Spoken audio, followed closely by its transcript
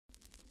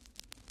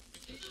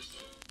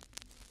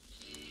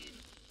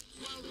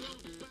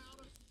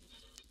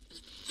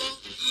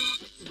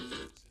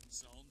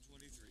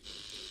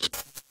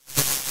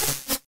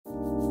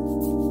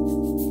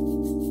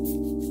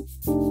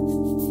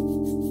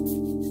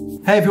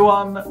Hey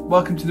everyone,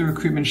 welcome to the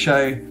Recruitment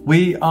Show.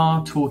 We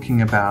are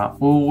talking about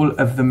all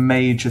of the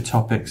major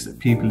topics that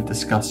people are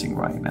discussing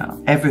right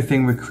now.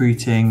 Everything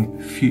recruiting,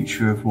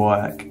 future of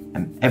work,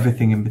 and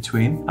everything in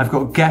between. I've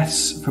got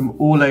guests from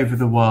all over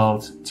the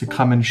world to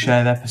come and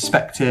share their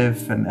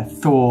perspective and their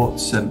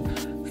thoughts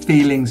and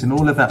feelings and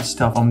all of that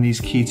stuff on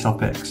these key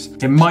topics.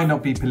 It might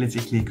not be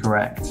politically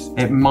correct.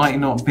 It might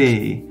not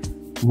be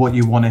what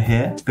you want to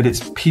hear, but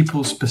it's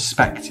people's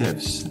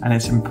perspectives, and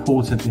it's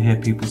important to hear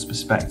people's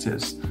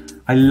perspectives.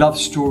 I love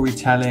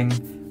storytelling,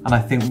 and I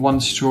think one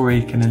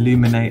story can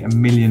illuminate a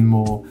million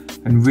more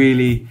and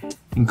really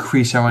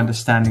increase our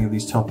understanding of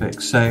these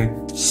topics.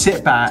 So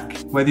sit back,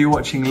 whether you're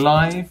watching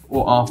live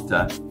or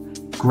after,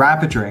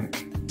 grab a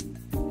drink,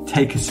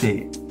 take a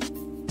seat,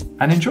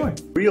 and enjoy.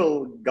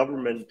 Real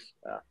government.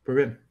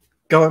 Brilliant.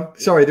 Go on.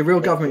 Sorry, the real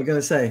government you're going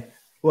to say.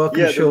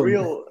 Welcome, Sean.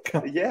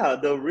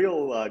 The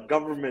real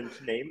government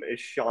name is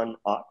Sean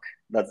Uck.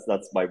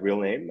 That's my real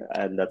name,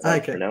 and that's how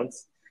it's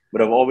pronounced.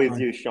 But I've always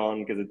used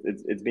Sean because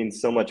it's been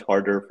so much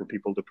harder for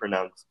people to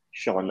pronounce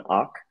Sean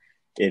Uck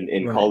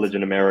in college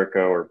in America,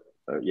 or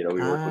we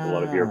work with a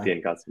lot of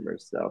European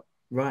customers. So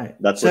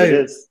that's what it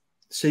is.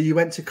 So you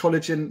went to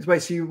college in where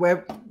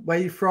are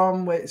you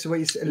from?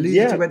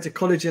 You went to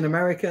college in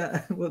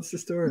America. What's the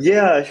story?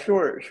 Yeah,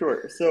 sure.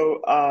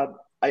 So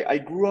I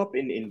grew up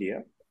in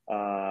India.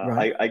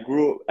 I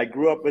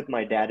grew up with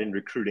my dad in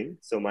recruiting.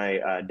 So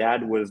my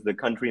dad was the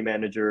country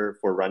manager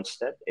for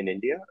Randstad in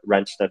India.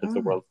 Randstad is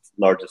the world's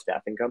largest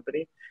staffing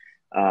company.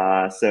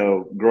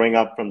 So growing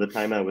up from the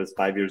time I was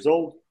 5 years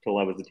old till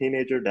I was a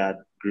teenager, Dad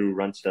grew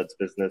Randstad's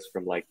business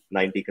from like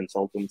 90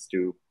 consultants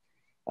to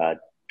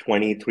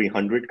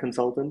 2,300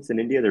 consultants in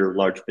India. They're a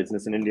large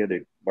business in India.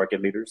 They're market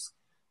leaders,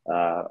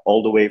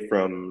 all the way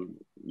from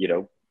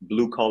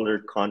blue collar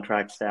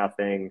contract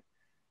staffing,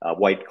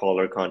 white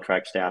collar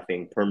contract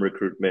staffing, perm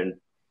recruitment,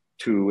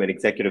 to an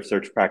executive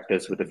search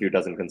practice with a few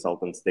dozen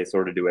consultants. They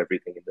sort of do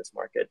everything in this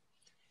market.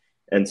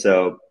 And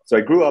so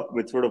I grew up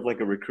with sort of like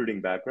a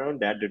recruiting background.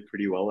 Dad did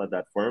pretty well at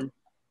that firm.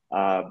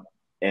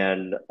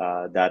 And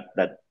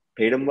that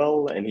paid him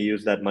well. And he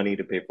used that money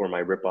to pay for my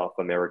rip-off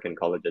American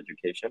college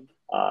education.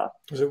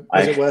 Was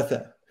it worth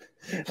it?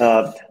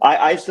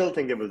 I still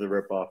think it was a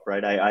rip-off,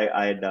 right?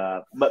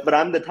 But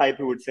I'm the type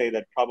who would say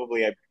that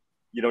probably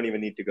you don't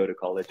even need to go to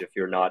college if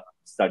you're not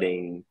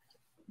studying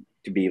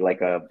to be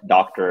like a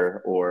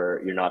doctor,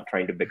 or you're not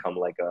trying to become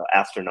like an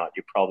astronaut.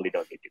 You probably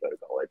don't need to go to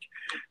college.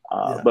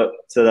 But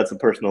so that's a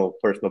personal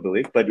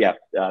belief. But yeah,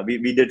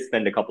 we did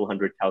spend a couple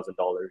 $100,000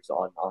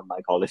 on my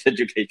college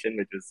education,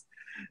 which is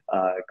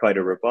quite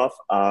a ripoff.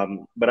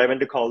 But I went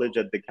to college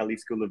at the Kelley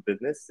School of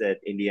Business at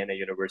Indiana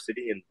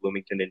University in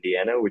Bloomington,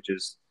 Indiana, which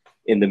is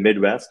in the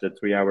Midwest, a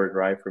 3-hour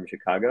drive from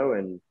Chicago.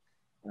 And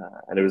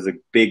it was a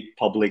big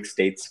public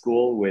state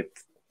school with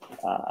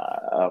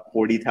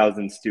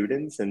 40,000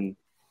 students, and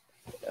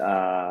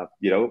I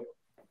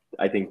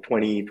think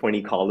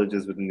 20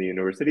 colleges within the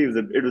university.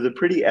 It was a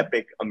pretty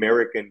epic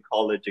American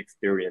college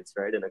experience,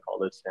 right, in a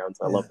college town.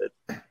 So I loved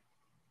it.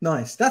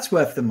 Nice. That's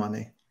worth the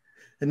money.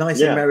 A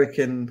nice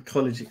American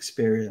college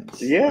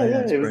experience.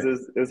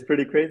 It was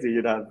pretty crazy.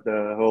 You'd have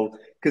the whole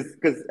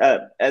because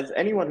as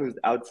anyone who's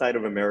outside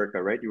of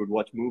America, right, you would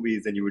watch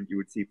movies and you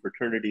would see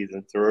fraternities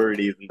and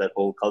sororities and that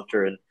whole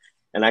culture,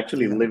 and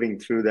actually living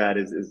through that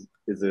is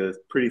a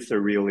pretty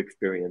surreal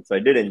experience. So I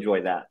did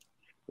enjoy that,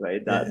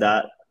 right?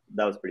 That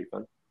was pretty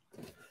fun.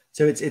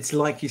 So it's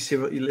like you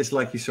saw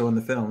in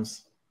the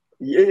films.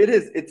 It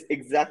is. It's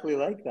exactly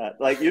like that.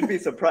 Like, you'd be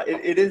surprised.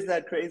 It is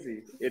that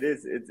crazy. It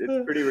is. It's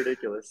pretty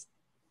ridiculous.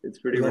 It's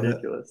pretty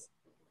ridiculous.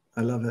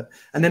 I love it.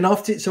 And then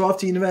after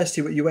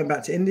university, you went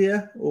back to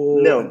India,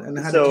 or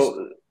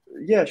no?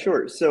 Yeah,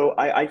 sure. So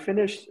I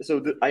finished.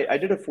 So I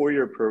did a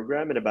 4-year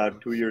program in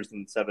about 2 years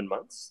and 7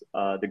 months.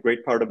 The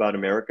great part about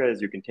America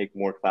is you can take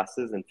more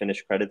classes and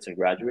finish credits and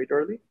graduate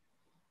early.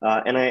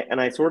 And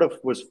I sort of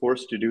was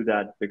forced to do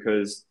that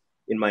because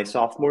in my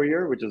sophomore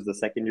year, which is the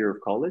second year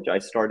of college, I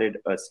started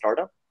a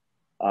startup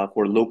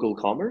for local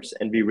commerce,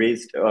 and we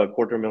raised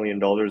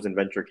 $250,000 in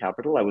venture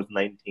capital. I was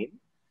 19.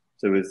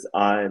 So it was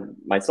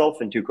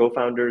myself and 2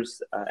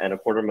 co-founders and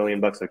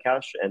 $250,000 of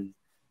cash. And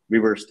we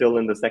were still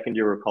in the second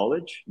year of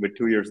college with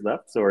 2 years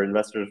left. So our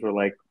investors were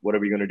like, what are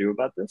we going to do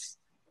about this?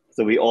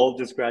 So we all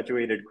just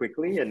graduated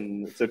quickly.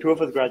 And so 2 of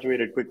us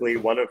graduated quickly.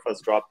 1 of us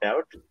dropped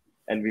out,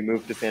 and we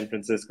moved to San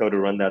Francisco to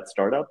run that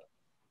startup.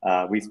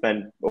 We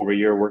spent over a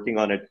year working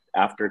on it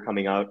after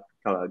coming out,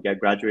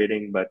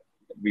 graduating, but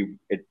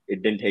it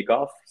didn't take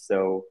off.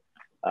 So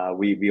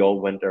we all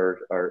went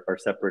our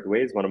separate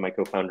ways. One of my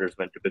co-founders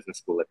went to business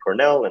school at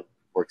Cornell and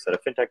works at a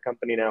fintech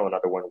company now.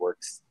 Another one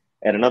works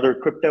at another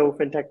crypto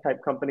fintech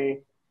type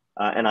company.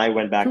 And I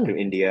went back to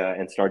India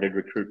and started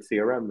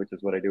RecruitCRM, which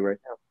is what I do right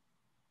now.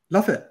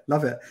 Love it.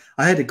 Love it.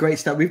 I had a great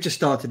start. We've just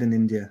started in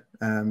India.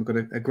 We've got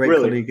a great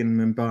colleague in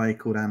Mumbai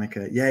called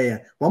Annika. Yeah.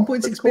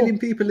 1.6 billion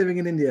people living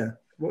in India.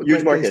 What a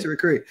huge great place to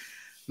recruit.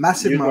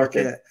 Massive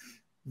market.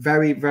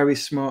 Very, very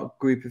smart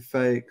group of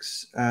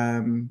folks.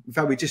 In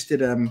fact, we just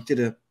did a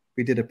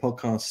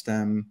podcast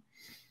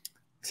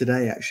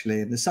today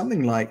actually, and there's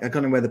something like, I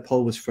don't know where the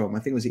poll was from. I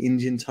think it was the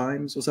Indian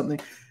Times or something,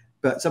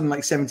 but something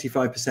like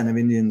 75% of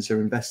Indians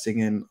are investing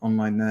in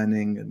online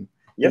learning, and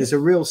there's a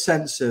real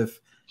sense of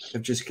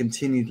just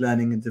continued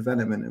learning and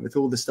development. And with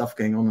all the stuff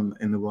going on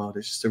in the world,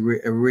 it's just a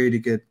really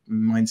good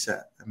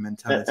mindset and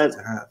mentality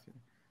to have.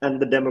 And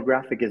the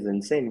demographic is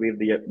insane.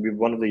 We have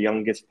one of the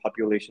youngest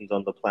populations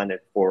on the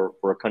planet for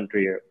a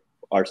country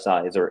our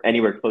size, or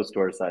anywhere close to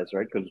our size,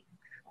 right? Because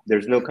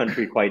there's no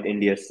country quite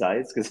India's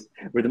size, because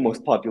we're the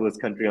most populous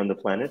country on the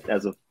planet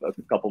as of a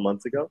couple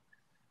months ago.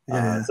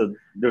 So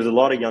there's a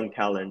lot of young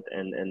talent,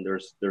 and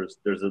there's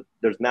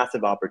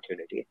massive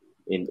opportunity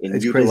in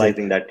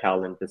utilizing that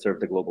talent to serve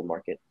the global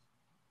market.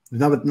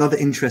 Another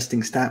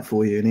interesting stat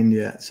for you in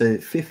India. So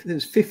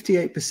there's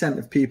 58%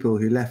 of people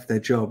who left their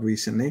job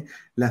recently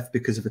left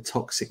because of a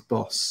toxic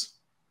boss.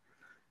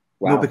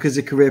 Wow. Not because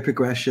of career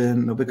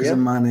progression, not because of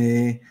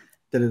money,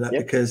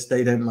 because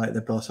they don't like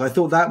the boss. So I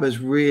thought that was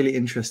really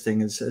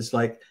interesting as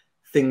like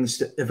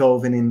things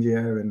evolve in India,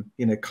 and,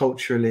 you know,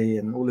 culturally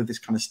and all of this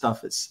kind of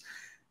stuff.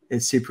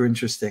 It's super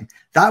interesting.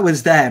 That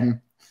was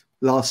then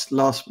last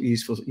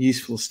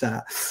useful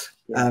stat.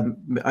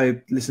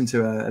 I listened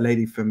to a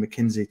lady from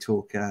McKinsey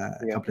talk a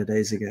couple of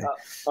days ago.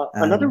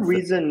 Another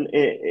reason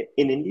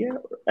in India,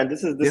 and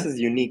this is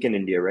unique in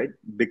India, right?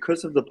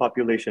 Because of the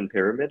population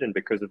pyramid and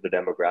because of the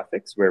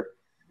demographics, where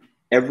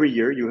every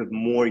year you have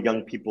more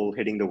young people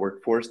hitting the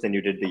workforce than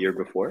you did the year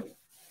before,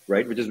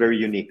 right? Which is very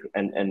unique.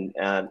 And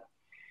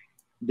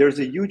there's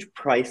a huge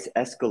price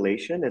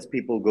escalation as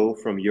people go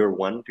from year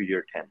 1 to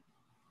year 10.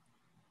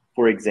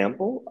 For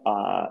example,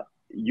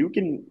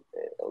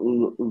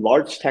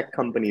 large tech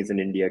companies in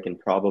India can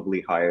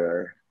probably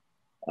hire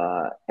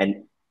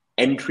an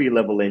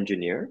entry-level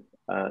engineer,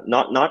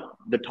 not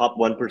the top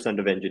 1%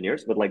 of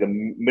engineers, but like a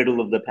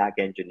middle of the pack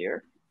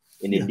engineer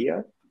in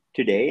India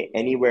today,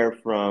 anywhere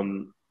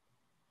from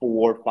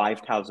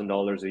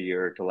 $4,000-$5,000 a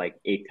year to like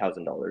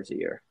 $8,000 a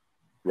year,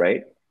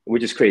 right?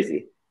 Which is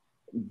crazy.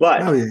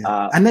 But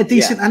and they're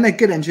decent and they're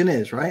good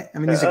engineers, right? I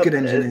mean, these are good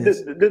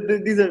engineers.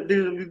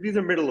 These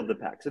are middle of the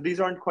pack. So these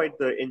aren't quite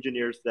the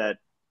engineers that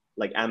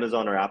like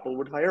Amazon or Apple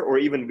would hire, or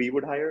even we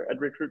would hire at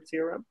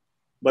RecruitCRM.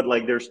 But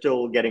like they're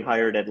still getting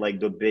hired at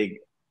like the big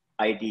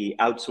IT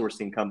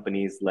outsourcing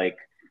companies like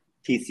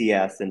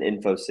TCS and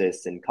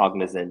Infosys and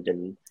Cognizant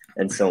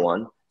and so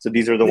on. So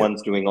these are the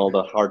ones doing all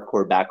the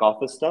hardcore back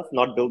office stuff,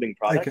 not building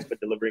products, but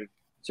delivering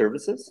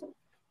services.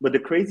 But the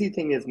crazy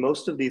thing is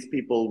most of these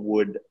people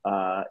would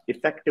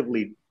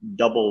effectively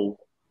double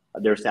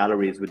their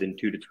salaries within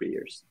 2 to 3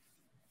 years.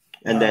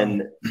 And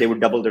then they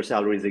would double their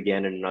salaries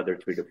again in another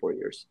 3 to 4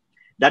 years.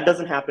 That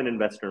doesn't happen in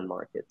Western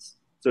markets.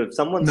 So if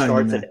someone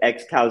starts at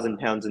X thousand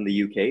pounds in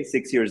the UK,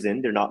 6 years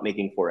in, they're not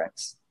making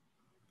 4X.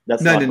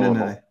 That's not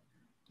normal.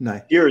 No.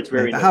 Here it's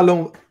very how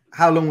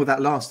long will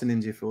that last in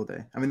India for,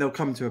 though? I mean, they'll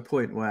come to a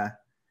point where...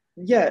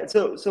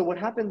 So what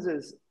happens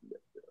is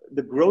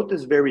the growth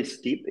is very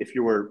steep if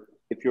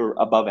you're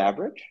above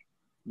average,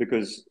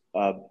 because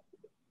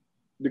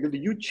the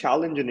huge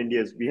challenge in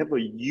India is we have a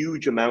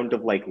huge amount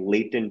of like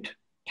latent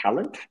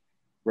talent,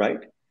 right?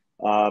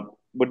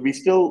 But we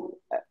still,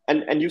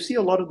 and you see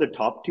a lot of the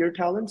top tier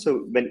talent.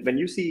 So when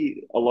you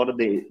see a lot of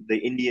the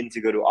Indians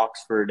who go to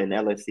Oxford and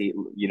LSE,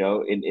 you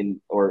know, in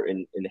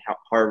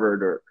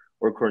Harvard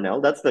or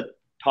Cornell, that's the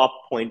top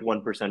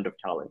 0.1% of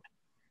talent.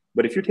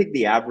 But if you take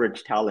the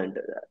average talent,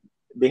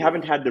 they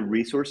haven't had the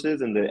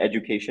resources and the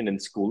education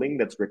and schooling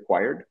that's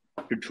required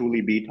to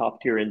truly be top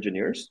tier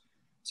engineers.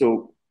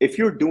 So if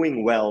you're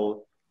doing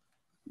well,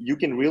 you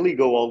can really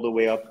go all the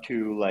way up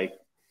to like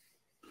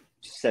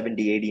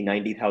 $70,000,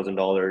 $80,000,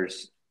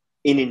 $90,000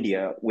 in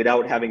India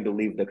without having to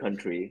leave the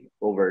country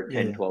over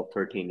 10, 12,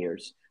 13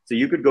 years. So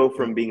you could go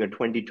from being a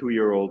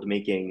 22-year-old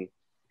making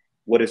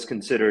what is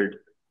considered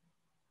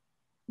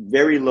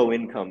very low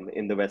income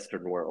in the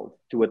Western world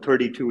to a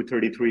 32,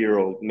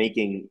 33-year-old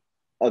making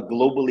a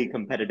globally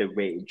competitive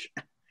wage.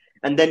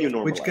 And then you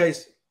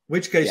normalize.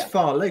 Which goes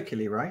far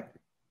locally, right?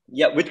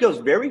 Yeah, which goes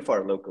very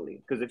far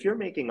locally. Because if you're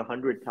making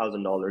 $100,000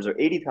 or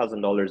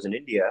 $80,000 in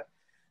India,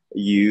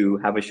 you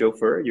have a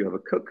chauffeur, you have a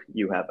cook,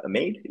 you have a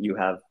maid, you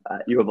have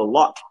a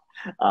lot,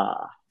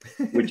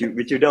 which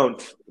you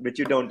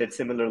don't at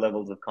similar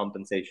levels of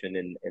compensation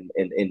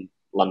in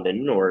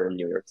London or in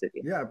New York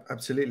City. Yeah,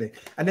 absolutely.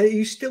 And are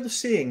you still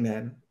seeing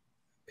then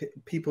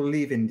people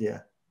leave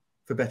India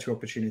for better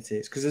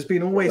opportunities? Because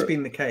there's always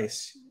been the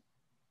case.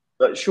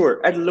 Sure,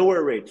 at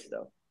lower rates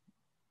though.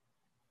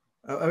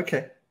 Oh,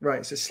 okay,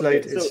 right. So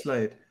it's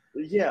slowed.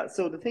 Yeah.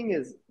 So the thing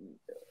is,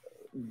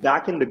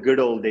 back in the good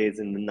old days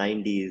in the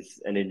 90s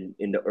and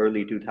in the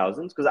early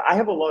 2000s, because I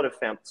have a lot of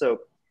so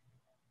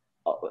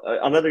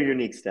another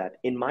unique stat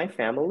in my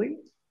family,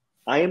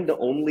 I am the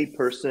only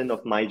person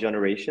of my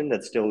generation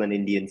that's still an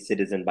Indian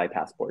citizen by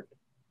passport.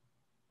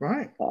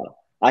 Right.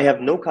 I have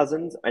no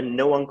cousins and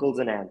no uncles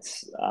and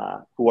aunts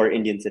who are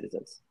Indian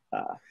citizens.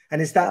 And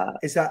is that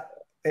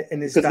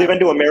because they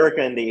went to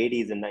America in the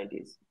 80s and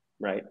 90s.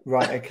 right?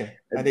 Right. Okay.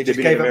 And they They've just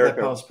been in gave up their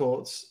America.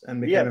 passports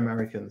and became Yeah,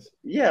 Americans.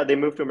 yeah. They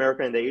moved to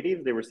America in the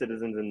 80s. They were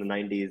citizens in the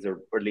 90s or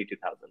early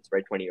 2000s,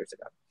 right? 20 years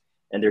ago,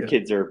 and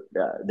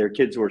their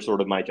kids were sort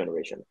of my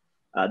generation.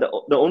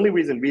 The only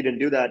reason we didn't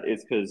do that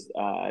is because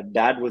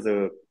dad was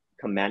a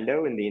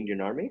commando in the Indian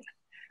Army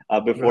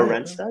before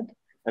Right. Randstad,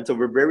 and so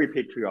we're very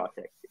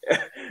patriotic,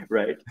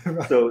 right?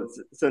 Right.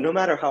 So no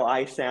matter how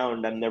I sound,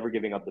 I'm never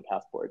giving up the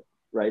passport,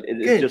 right?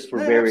 It's Good. just for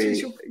No, very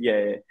absolutely.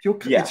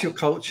 yeah It's your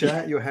culture,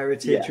 your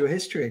heritage, yeah your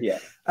history. yeah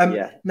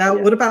Now,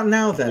 yeah what about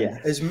now then?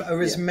 yeah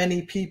Are as yeah. many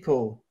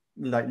people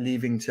like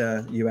leaving to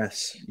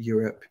US,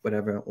 Europe,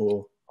 whatever,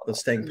 or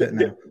staying put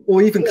now, or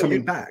even No,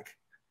 coming back?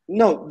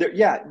 no,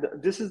 yeah.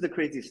 This is the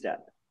crazy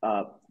stat.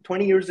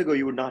 20 years ago,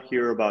 you would not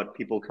hear about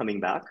people coming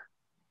back.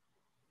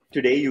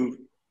 Today,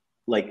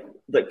 like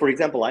for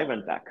example, I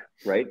went back,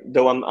 right?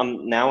 Though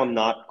I'm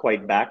not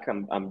quite back.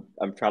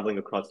 I'm traveling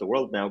across the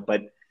world now,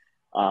 but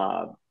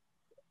uh,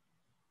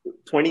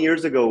 20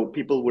 years ago,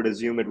 people would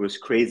assume it was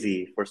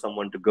crazy for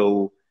someone to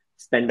go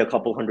spend a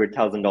couple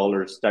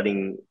 $100,000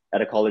 studying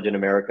at a college in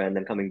America and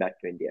then coming back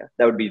to India.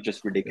 That would be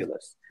just Yeah.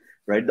 ridiculous,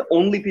 right? The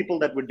only people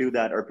that would do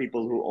that are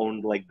people who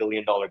owned like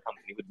billion-dollar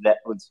company with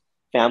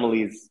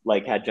families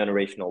like had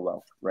generational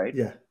wealth, right?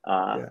 Yeah.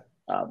 Uh,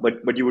 Yeah.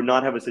 but you would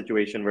not have a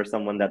situation where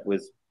someone that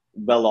was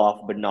well off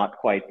but not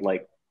quite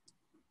like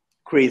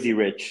crazy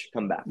rich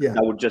come back. Yeah.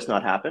 That would just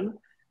not happen.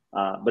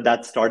 But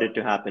that started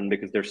to happen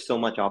because there's so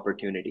much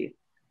opportunity.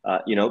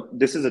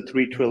 This is a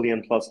 $3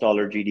 trillion+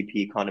 GDP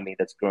economy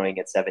that's growing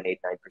at 7, 8,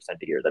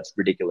 9% a year. That's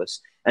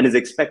ridiculous, and is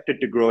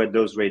expected to grow at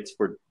those rates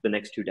for the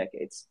next 2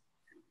 decades.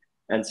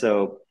 And so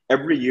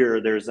every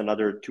year there's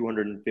another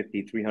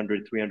 250,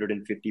 300,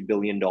 $350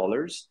 billion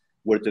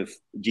worth of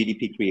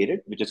GDP created,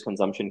 which is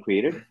consumption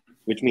created,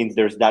 which means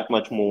there's that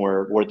much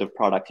more worth of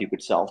product you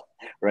could sell,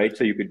 right?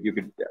 So you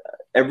could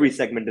every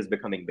segment is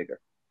becoming bigger.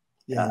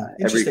 Yeah. Every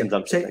Interesting.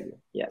 consumption So segment.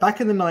 Yeah.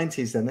 back in the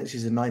 90s, then, let's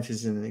use the 90s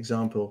as an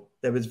example,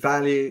 there was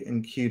value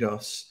and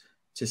kudos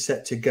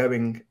to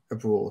going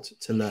abroad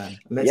to learn.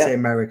 And let's say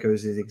America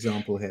is an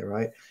example here,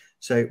 right?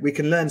 So we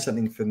can learn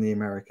something from the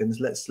Americans.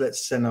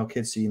 Let's send our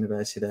kids to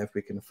university there if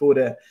we can afford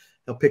it.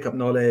 They'll pick up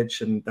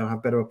knowledge and they'll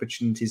have better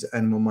opportunities to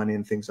earn more money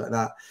and things like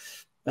that.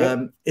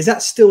 Is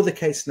that still the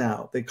case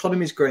now? The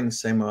economy is growing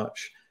so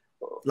much.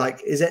 Like,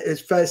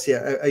 firstly,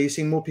 are you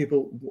seeing more people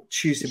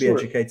choose to be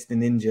educated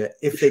in India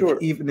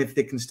even if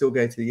they can still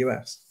go to the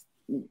US?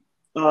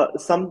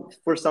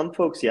 For some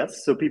folks,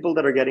 yes. So people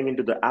that are getting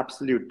into the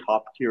absolute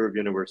top tier of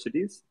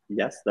universities,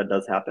 yes, that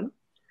does happen.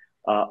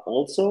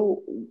 Also,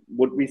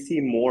 what we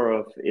see more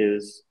of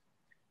is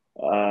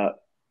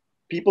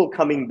people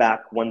coming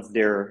back once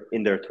they're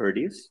in their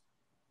 30s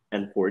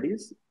and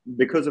 40s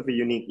because of a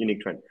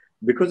unique trend.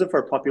 Because of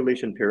our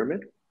population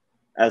pyramid,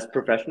 as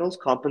professionals,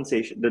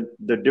 compensation,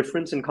 the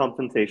difference in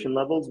compensation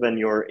levels when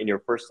you're in your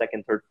first,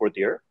 second, third, fourth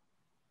year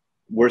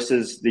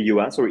versus the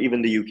US or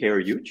even the UK are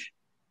huge.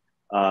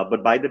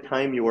 But by the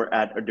time you are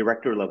at a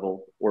director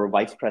level or a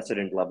vice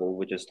president level,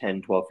 which is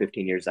 10, 12,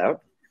 15 years out,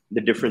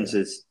 the difference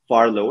is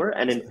far lower.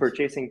 And in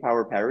purchasing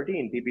power parity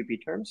in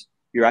PPP terms,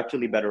 you're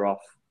actually better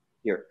off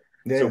here.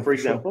 So for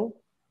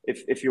example,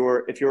 if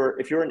you're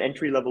an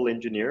entry level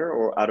engineer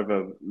or out of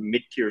a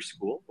mid-tier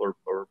school or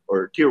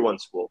tier 1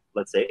 school,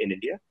 let's say in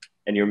India,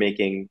 and you're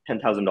making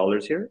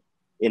 $10,000 here,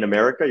 in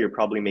America, you're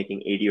probably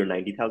making $80,000 or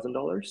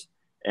 $90,000.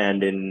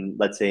 And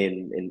let's say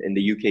in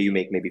the UK, you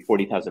make maybe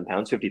 40,000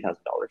 pounds, $50,000,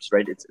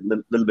 right? It's a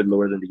little bit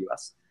lower than the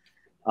US.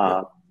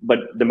 But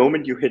the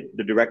moment you hit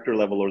the director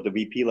level or the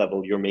VP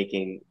level, you're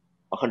making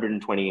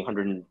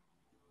 $120,000,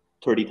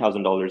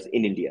 $130,000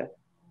 in India,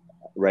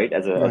 right?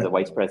 As a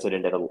vice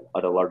president at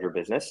a larger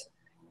business.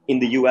 In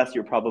the US,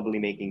 you're probably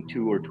making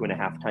 2 or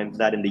 2.5 times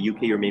that. In the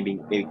UK, you're maybe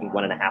making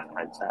 1.5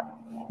 times that.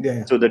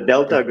 So the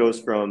delta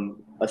goes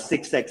from a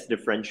 6x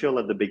differential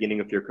at the beginning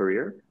of your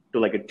career to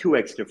like a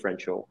 2x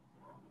differential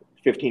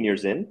 15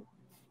 years in.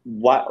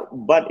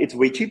 But it's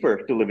way cheaper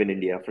to live in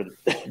India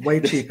way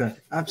cheaper.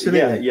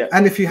 Absolutely.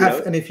 And if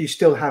you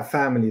still have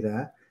family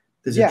there,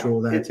 there's a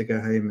draw there to go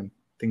home and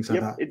things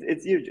like that.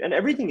 It's huge. And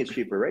everything is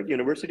cheaper, right?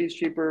 University is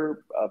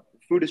cheaper,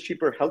 food is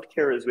cheaper,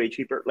 healthcare is way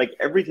cheaper. Like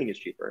everything is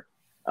cheaper.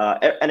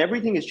 And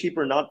everything is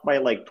cheaper not by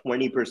like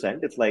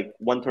 20%. It's like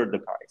 1/3 the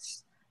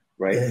price,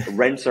 right?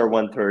 Rents are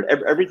 1/3.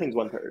 Everything's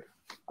 1/3.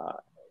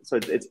 So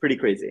it's pretty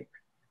crazy.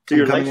 So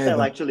your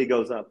lifestyle actually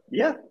goes up.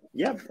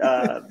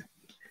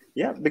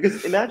 Yeah,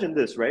 because imagine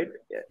this, right?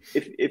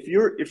 If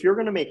you're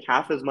going to make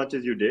half as much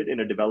as you did in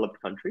a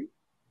developed country,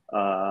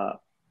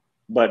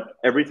 but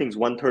everything's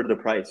 1/3 the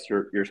price,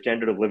 your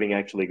standard of living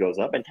actually goes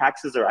up, and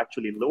taxes are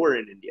actually lower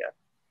in India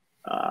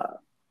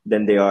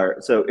than they are.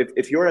 So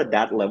if you're at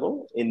that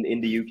level in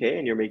the UK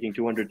and you're making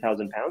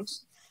 200,000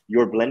 pounds,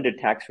 your blended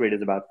tax rate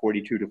is about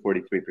 42 to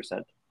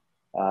 43%.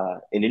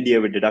 In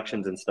India, with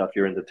deductions and stuff,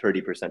 you're in the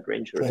 30%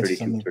 range, or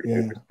 32,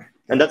 33%.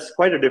 And that's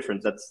quite a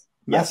difference. That's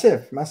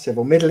massive.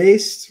 Or Middle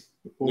East,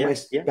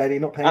 almost barely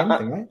not paying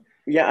anything, right?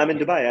 Yeah, I'm in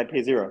Dubai. I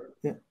pay 0.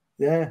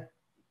 Yeah.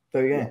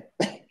 There you go.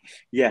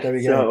 Yeah. There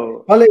we go.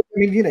 So Well, I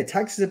mean,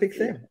 tax is a big yeah,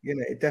 thing. It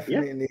yeah,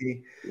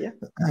 definitely, yeah,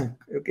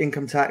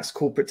 income tax,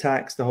 corporate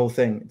tax, the whole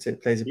thing.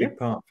 It plays a yeah. big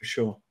part for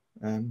sure.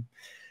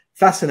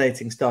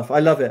 Fascinating stuff. I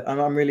love it.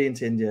 I'm really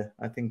into India.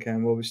 I think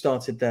well, we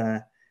started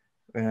there,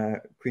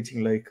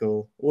 recruiting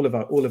local. All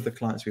of the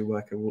clients we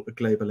work are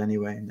global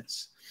anyway, and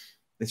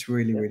it's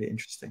really Yeah. really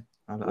interesting.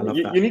 I Yeah, love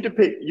that. you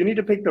need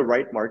to pick the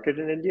right market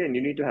in India, and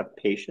you need to have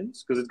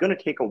patience because it's going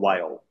to take a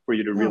while for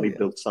you to Oh really yeah,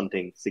 build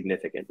something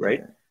significant,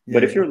 right? yeah,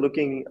 But yeah, if yeah. you're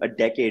looking a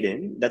decade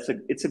in,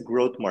 it's a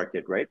growth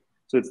market, right?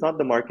 So it's not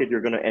the market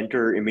you're going to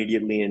enter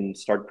immediately and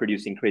start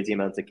producing crazy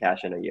amounts of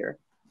cash in a year.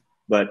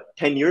 But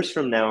 10 years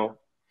from now,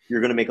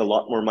 you're going to make a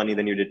lot more money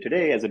than you did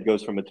today as it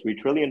goes from a $3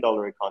 trillion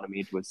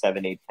economy to a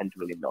 7, 8, $10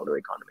 trillion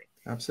economy.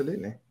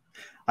 Absolutely.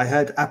 I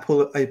heard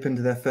Apple opened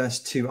their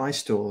first 2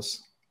 iStores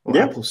or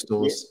Yeah, Apple yeah,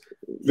 stores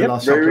the yep,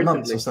 last very couple of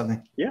months or recently.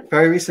 something. Yeah,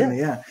 Very yeah. recently,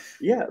 yeah.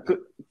 Yeah,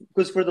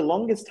 because for the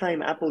longest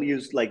time, Apple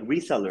used like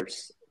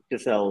resellers to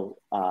sell.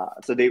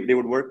 So they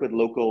would work with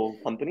local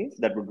companies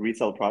that would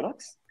resell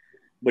products,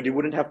 but you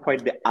wouldn't have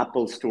quite the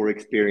Apple Store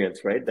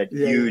experience, right? That Yeah,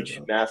 yeah.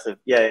 huge, massive.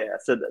 Yeah, yeah.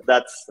 So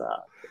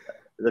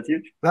that's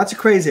huge. That's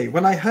crazy.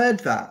 When I heard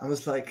that, I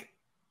was like,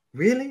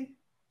 really?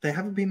 They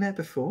haven't been there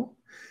before?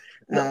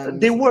 No,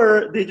 And they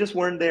were. They just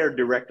weren't there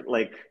direct.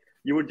 Like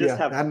you would just yeah,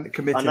 they have hadn't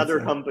committed.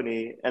 another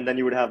company, and then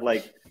you would have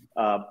like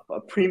a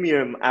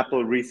premium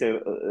Apple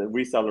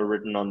reseller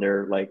written on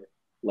their like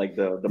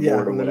the Yeah,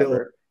 board or on the little,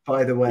 whatever.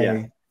 by the Yeah,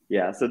 way.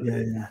 yeah. So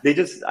Yeah,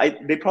 yeah.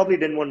 they probably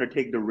didn't want to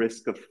take the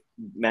risk of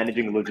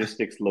managing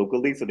logistics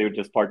locally, so they would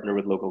just partner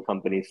with local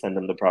companies, send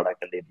them the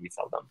product, and they'd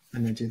resell them.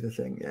 And then do the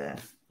thing. Yeah.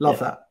 Love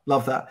Yeah, that.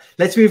 Love that.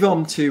 Let's move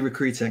on to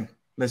recruiting.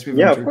 Let's move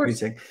yeah, on of to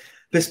course. recruiting.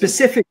 But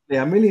specifically,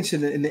 I'm really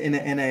interested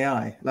in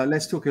AI. Like,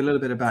 let's talk a little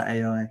bit about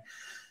AI.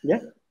 Yeah,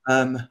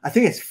 I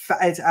think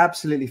it's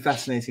absolutely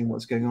fascinating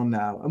what's going on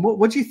now. And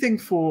what do you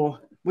think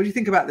what do you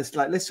think about this?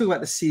 Like, let's talk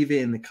about the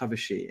CV and the cover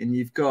sheet. And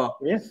you've got,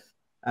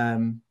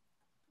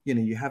 yeah,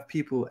 you have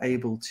people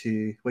able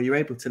to, well, you're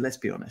able to, let's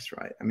be honest,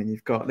 right? I mean,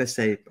 you've got, let's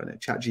say,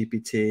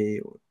 ChatGPT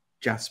or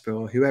Jasper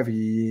or whoever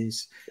you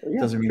use, yeah.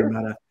 doesn't really Sure.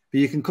 matter. But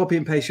you can copy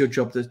and paste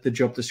the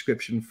job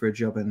description for a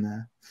job in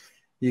there.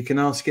 You can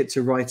ask it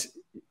to write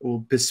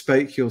or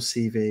bespoke your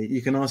CV.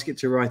 You can ask it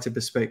to write a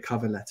bespoke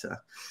cover letter.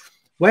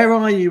 Where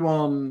are you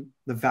on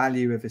the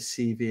value of a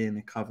CV and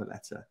a cover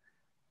letter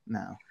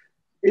now?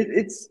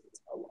 It's.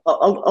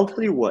 I'll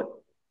tell you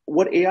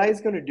what AI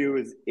is going to do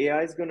is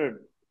AI is going to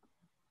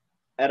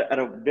at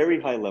a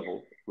very high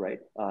level, right?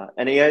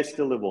 And AI is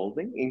still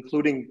evolving,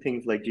 including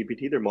things like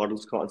GPT. Their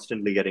models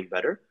constantly getting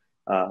better.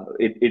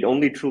 It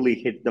only truly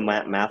hit the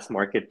mass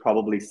market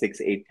probably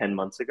 6, 8, 10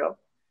 months ago.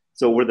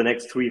 So over the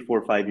next 3,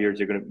 4, 5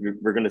 years,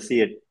 we're gonna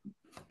see it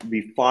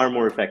be far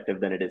more effective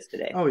than it is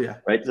today, Oh yeah,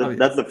 right? So oh yeah.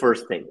 that's the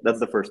first thing. That's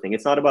the first thing.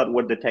 It's not about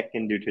what the tech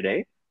can do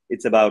today.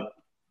 It's about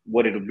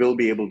what it will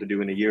be able to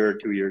do in a year,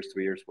 2 years,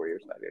 3 years, 4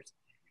 years, 5 years.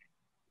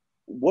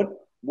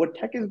 What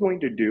tech is going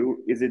to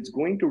do is it's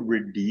going to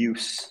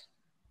reduce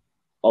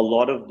a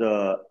lot of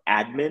the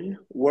admin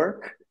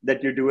work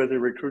that you do as a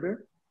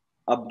recruiter,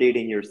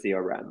 updating your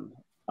CRM,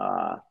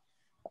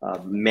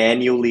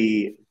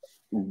 manually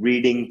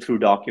reading through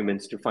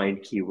documents to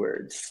find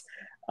keywords,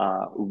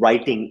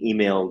 writing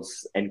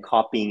emails and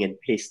copying and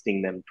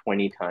pasting them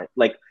 20 times.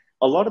 Like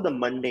a lot of the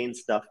mundane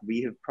stuff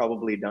we have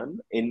probably done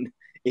in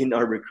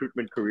our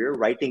recruitment career,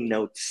 writing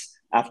notes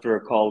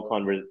after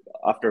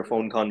after a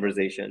phone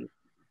conversation.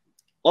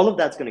 All of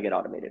that's going to get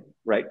automated,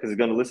 right? Because it's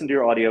going to listen to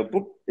your audio.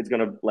 Boop, it's going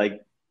to like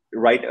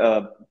write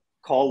a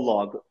call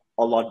log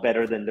a lot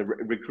better than the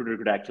recruiter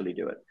could actually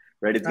do it,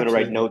 right? It's going to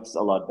write Absolutely. notes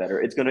a lot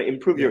better. It's going to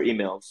improve your Yeah.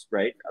 emails,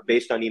 right?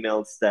 Based on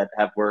emails that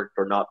have worked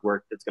or not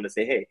worked, it's going to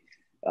say, hey,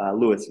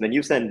 Lewis, when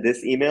you send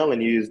this email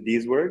and you use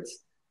these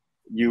words,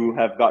 you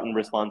have gotten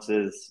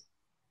responses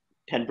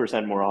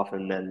 10% more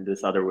often than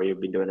this other way you've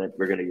been doing it.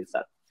 We're going to use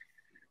that.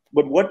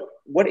 But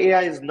what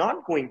AI is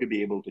not going to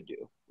be able to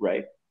do,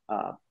 right?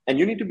 And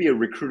you need to be a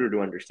recruiter to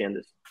understand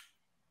this,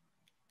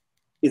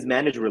 is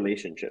manage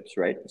relationships,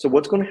 right? So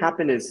what's going to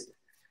happen is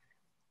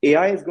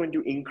AI is going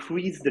to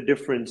increase the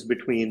difference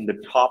between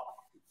the top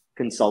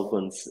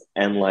consultants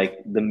and like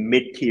the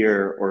mid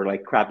tier or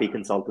like crappy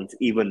consultants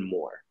even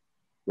more,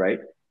 right?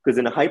 Because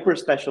in a hyper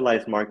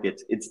specialized market,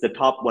 it's the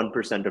top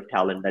 1% of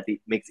talent that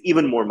makes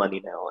even more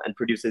money now and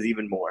produces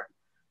even more.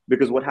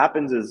 Because what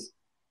happens is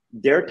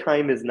their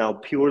time is now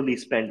purely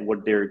spent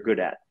what they're good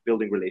at,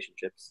 building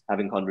relationships,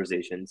 having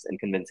conversations, and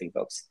convincing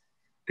folks.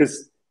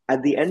 Because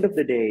at the end of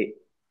the day,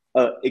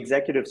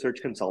 executive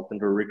search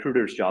consultant or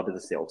recruiter's job is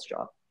a sales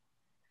job.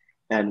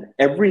 And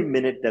every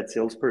minute that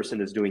salesperson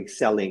is doing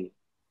selling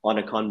on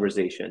a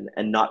conversation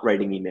and not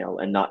writing email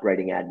and not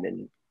writing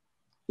admin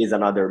is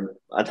another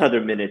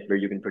minute where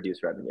you can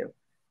produce revenue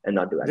and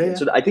not do admin. Yeah.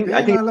 So I think No,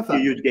 I love it's a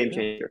that. huge game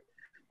changer.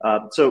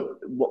 So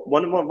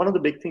one of the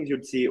big things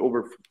you'd see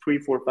over 3,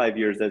 4, 5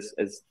 years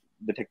as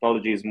the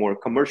technology is more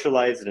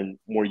commercialized and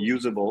more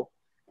usable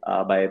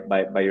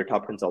by your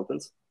top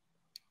consultants,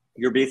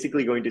 you're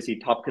basically going to see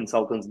top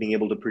consultants being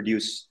able to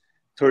produce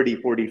 30,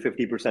 40,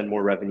 50%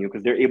 more revenue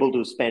because they're able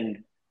to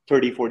spend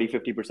 30, 40,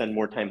 50%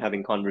 more time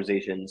having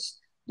conversations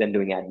than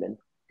doing admin.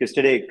 Because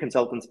today,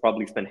 consultants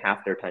probably spend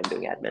half their time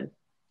doing admin,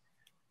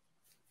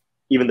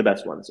 even the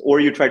best ones. Or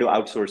you try to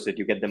outsource it,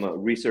 you get them a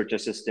research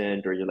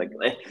assistant, or you're like,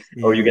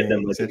 or you get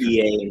them like an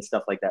EA and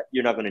stuff like that.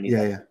 You're not going to need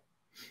that.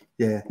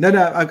 Yeah. No,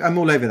 I'm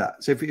all over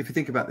that. So if you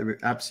think about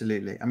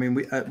absolutely. I mean,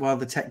 while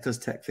the tech does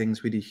tech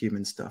things, we do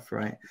human stuff,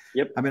 right?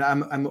 Yep. I mean,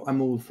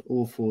 I'm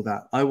all for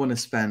that. I want to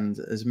spend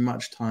as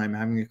much time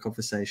having a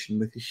conversation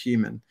with a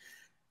human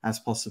as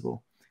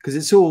possible, because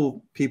it's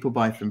all people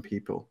buy from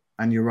people.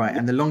 And you're right.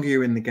 And the longer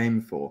you're in the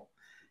game for,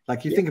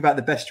 like you think about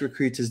the best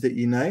recruiters that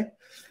you know,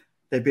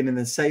 they've been in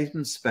the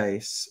same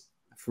space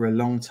for a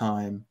long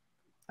time,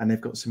 and they've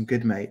got some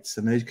good mates.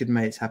 And those good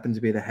mates happen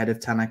to be the head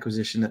of talent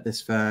acquisition at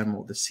this firm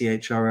or the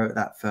CHRO at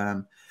that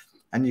firm.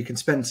 And you can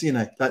spend,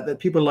 like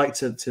people like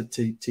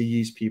to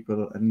use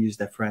people and use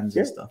their friends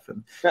and stuff.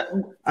 And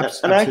I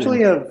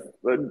actually have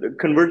a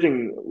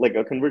converging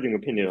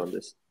opinion on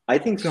this. I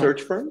think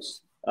search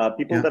firms,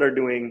 people that are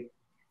doing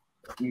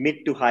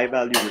mid to high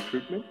value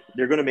recruitment,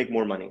 they're going to make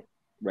more money,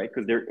 right?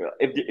 Because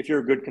if you're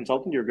a good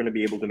consultant, you're going to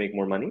be able to make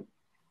more money.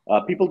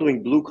 People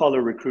doing blue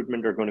collar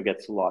recruitment are going to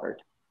get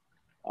slaughtered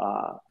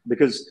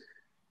because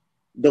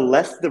the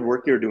less the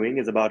work you're doing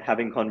is about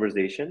having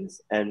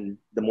conversations, and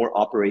the more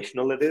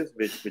operational it is,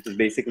 which is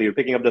basically you're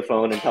picking up the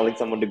phone and telling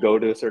someone to go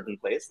to a certain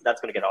place,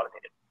 that's going to get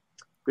automated.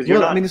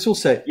 Because I mean, it's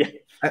also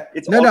I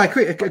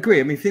agree.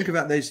 I mean, think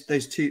about those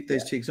two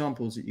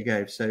examples that you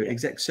gave. So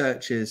exec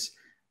searches,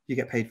 you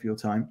get paid for your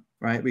time,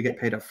 right? We get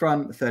paid up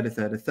front, a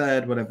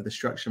third, whatever the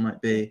structure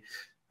might be.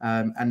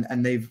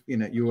 And they've,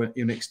 you're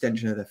an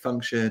extension of their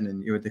function,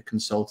 and you're the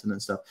consultant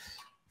and stuff.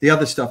 The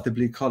other stuff, the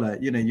blue collar,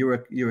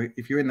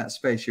 if you're in that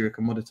space, you're a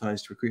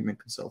commoditized recruitment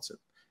consultant.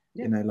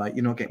 Like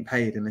you're not getting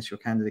paid unless your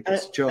candidate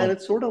gets a job. And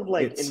it's sort of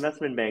like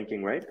investment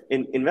banking, right?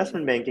 In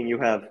investment banking, you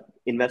have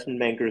investment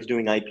bankers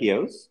doing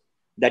IPOs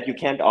that you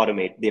can't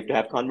automate. They have to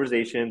have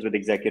conversations with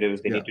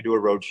executives. They need to do a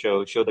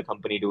roadshow, show the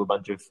company to a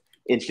bunch of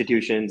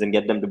institutions and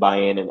get them to buy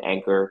in and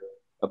anchor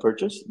a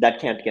purchase. That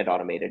can't get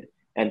automated.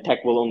 And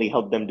tech will only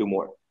help them do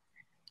more.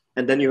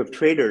 And then you have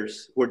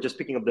traders who are just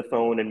picking up the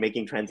phone and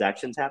making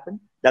transactions happen.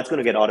 That's going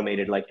to get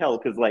automated like hell,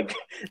 because like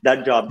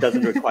that job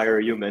doesn't require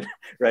a human,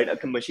 right?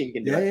 A machine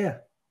can do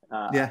it.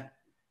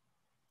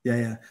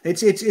 Yeah.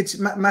 It's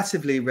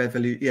massively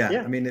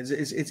I mean,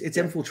 it's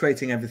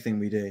infiltrating everything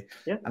we do.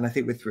 And I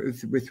think with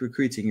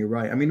recruiting, you're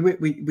right. I mean,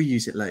 we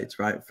use it loads,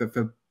 right? For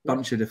a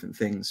bunch of different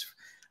things.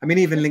 I mean,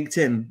 even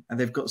LinkedIn, and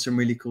they've got some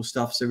really cool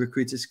stuff, so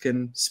recruiters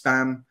can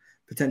spam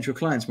potential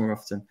clients more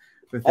often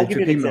with their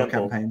drip email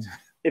campaigns.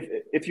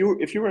 If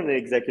you were an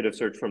executive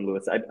search firm,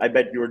 Lewis, I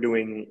bet you're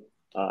doing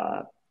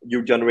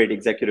you generate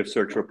executive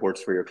search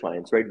reports for your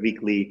clients, right?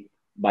 Weekly,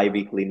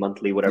 bi-weekly,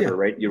 monthly, whatever,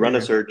 right? You run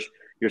a search,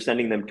 you're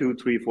sending them 2,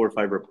 3, 4,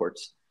 5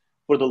 reports.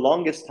 For the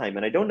longest time,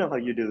 and I don't know how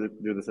you do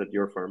this at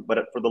your firm, but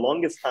for the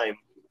longest time,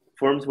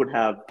 firms would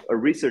have a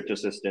research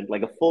assistant,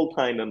 like a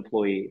full-time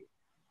employee,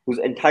 whose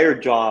entire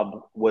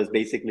job was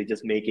basically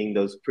just making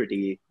those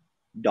pretty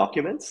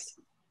documents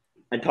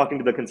and talking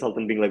to the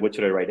consultant, being like, "What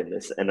should I write in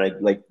this?" And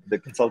the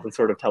consultant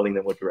sort of telling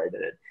them what to write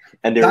in it.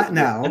 And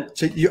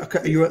so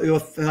you're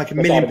like a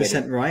million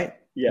percent right.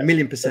 Yeah,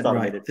 1,000,000%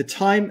 right.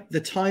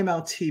 The time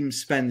our team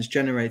spends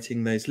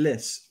generating those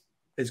lists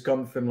has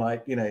gone from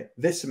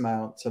this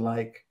amount to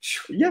I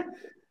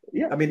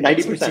mean,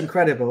 90%. It's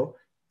incredible,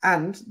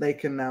 and they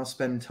can now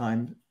spend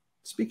time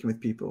speaking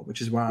with people,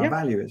 which is where our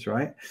value is,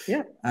 right?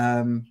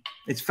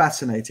 It's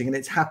fascinating, and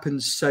it's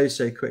happened so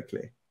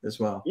quickly as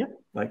well.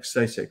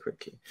 So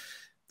quickly.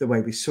 The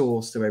way we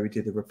source, the way we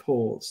do the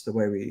reports, the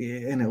way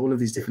we, all of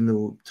these different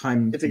little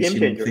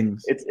time-consuming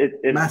things. It's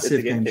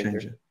massive game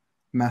changer.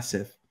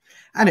 Massive.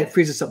 And it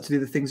frees us up to do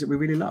the things that we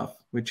really love,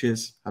 which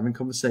is having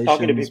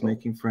conversations,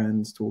 making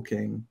friends,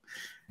 talking,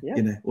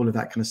 all of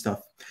that kind of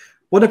stuff.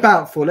 What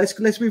about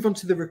let's move on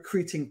to the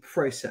recruiting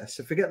process.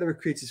 So forget the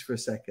recruiters for a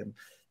second.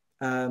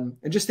 And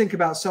just think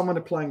about someone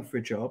applying for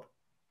a job.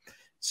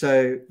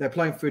 So they're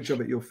applying for a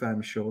job at your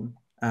firm, Sean,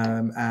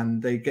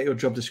 and they get your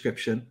job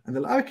description, and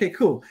they're like, okay,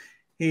 cool.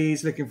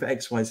 He's looking for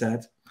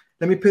XYZ.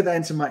 Let me put that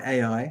into my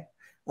AI,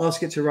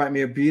 ask it to write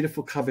me a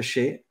beautiful cover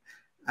sheet,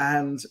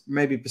 and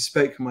maybe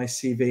bespoke my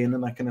CV, and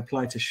then I can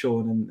apply to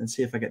Sean and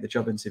see if I get the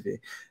job interview.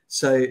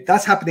 So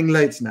that's happening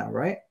loads now,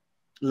 right?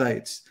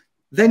 Loads.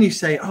 Then you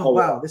say, oh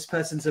wow, this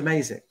person's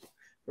amazing,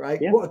 right?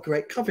 What a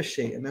great cover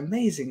sheet, an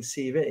amazing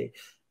CV.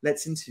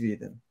 Let's interview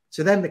them.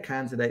 So then the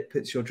candidate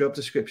puts your job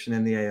description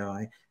in the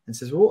AI and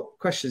says, well, what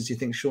questions do you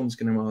think Sean's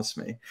going to ask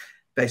me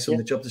based on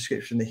the job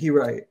description that he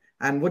wrote?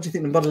 And what do you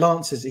think the model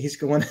answers that he's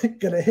going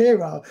to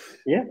hear are?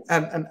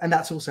 And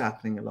that's also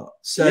happening a lot.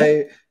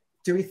 So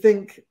do we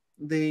think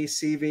the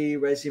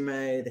CV,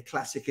 resume, the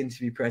classic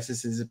interview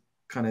processes are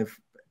kind of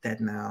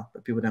dead now,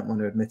 but people don't want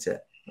to admit it?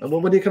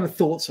 What are your kind of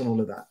thoughts on all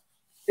of that?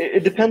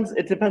 It depends.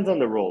 It depends on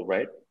the role,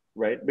 right?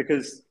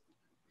 Because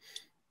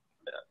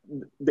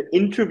the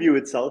interview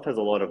itself has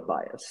a lot of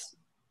bias,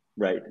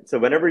 right? So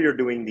whenever you're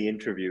doing the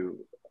interview,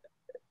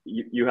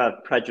 you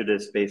have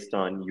prejudice based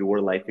on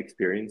your life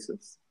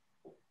experiences.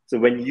 So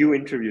when you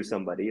interview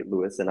somebody,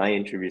 Lewis, and I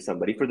interview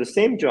somebody for the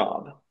same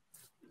job,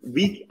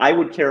 I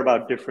would care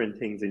about different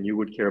things and you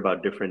would care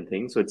about different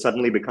things. So it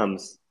suddenly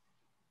becomes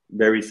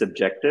very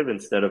subjective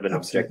instead of an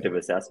objective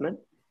assessment.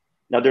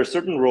 Now, there are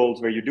certain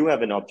roles where you do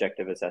have an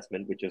objective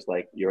assessment, which is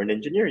like you're an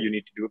engineer, you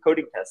need to do a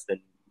coding test and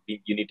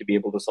you need to be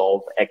able to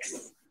solve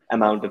X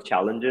amount of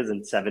challenges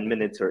in 7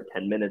 minutes or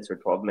 10 minutes or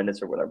 12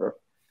 minutes or whatever.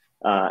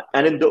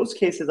 And in those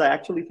cases, I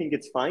actually think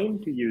it's fine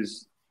to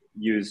use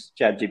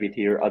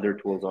ChatGPT or other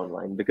tools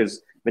online,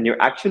 because when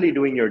you're actually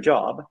doing your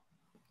job,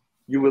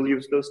 you will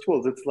use those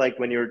tools. It's like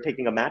when you're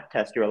taking a math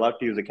test, you're allowed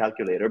to use a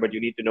calculator, but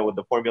you need to know what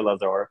the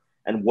formulas are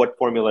and what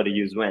formula to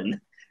use when.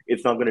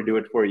 It's not going to do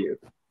it for you,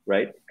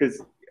 right?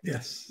 Because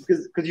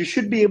you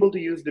should be able to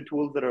use the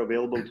tools that are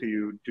available to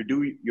you to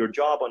do your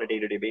job on a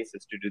day-to-day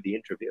basis, to do the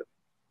interview.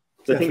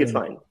 So I think it's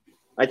fine.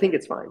 I think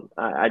it's fine.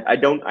 I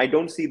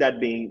don't see that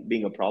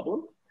being a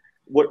problem.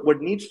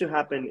 What needs to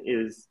happen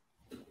is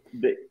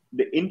the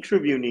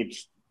interviewer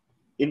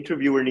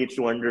needs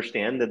to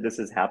understand that this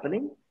is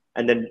happening,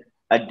 and then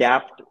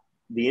adapt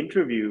the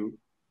interview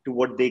to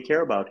what they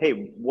care about.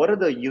 Hey, what are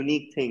the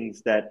unique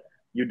things that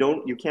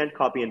you can't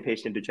copy and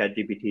paste into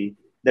ChatGPT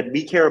that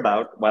we care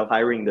about while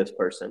hiring this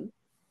person?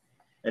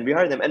 And we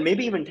hire them, and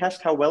maybe even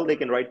test how well they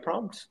can write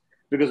prompts,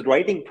 because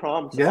writing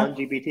prompts on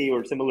GPT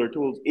or similar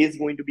tools is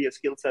going to be a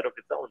skill set of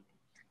its own.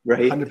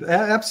 Right.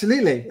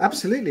 Absolutely.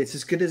 It's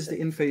as good as the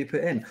info you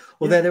put in.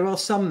 Although there are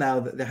some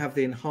now that they have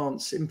the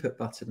enhance input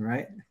button,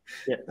 right?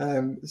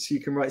 Yeah. So you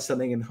can write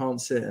something,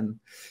 enhance it, and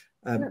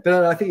but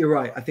I think you're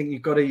right. I think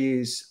you've got to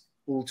use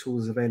all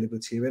tools available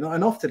to you,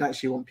 and often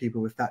actually want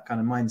people with that kind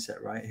of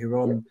mindset, right? Who are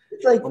on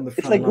the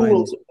front line.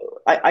 Google's.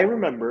 I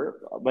remember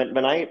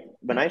when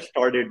I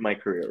started my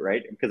career,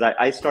 right? Because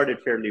I started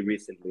fairly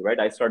recently, right?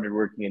 I started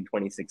working in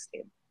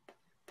 2016.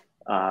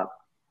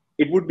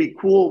 It would be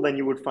cool when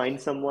you would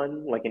find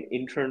someone like an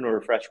intern or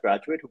a fresh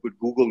graduate who could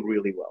Google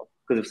really well.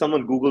 Because if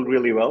someone Googled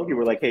really well, you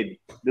were like, hey,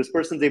 this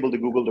person's able to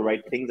Google the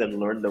right things and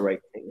learn the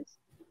right things.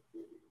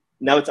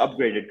 Now it's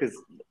upgraded because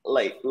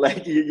like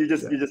you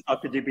just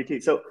talk to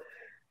GPT. So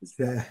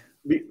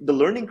the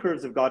learning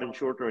curves have gotten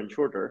shorter and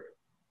shorter.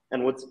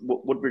 And what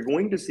we're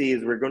going to see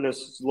is we're going to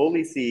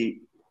slowly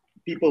see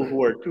people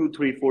who are 2,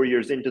 3, 4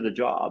 years into the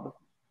job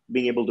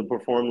being able to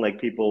perform like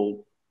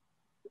people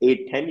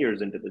 8, 10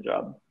 years into the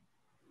job.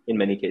 In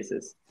many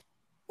cases,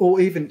 or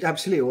even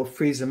or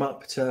freeze them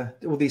up to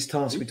all these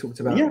tasks we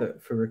talked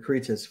about for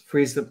recruiters.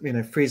 Freeze them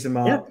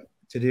up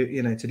to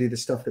do the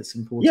stuff that's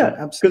important. Yeah,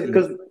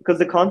 absolutely. Because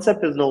the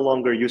concept is no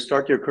longer you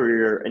start your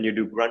career and you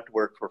do grunt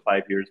work for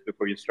 5 years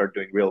before you start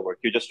doing real work.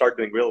 You just start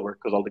doing real work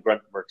because all the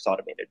grunt work's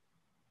automated.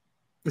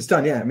 It's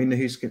done. Yeah, I mean,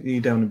 who's going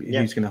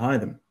to hire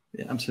them?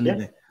 Yeah,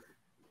 absolutely,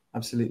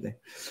 absolutely.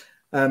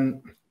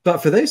 But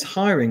for those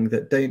hiring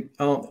that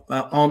aren't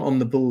on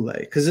the ball though,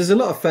 because there's a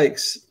lot of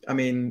folks. I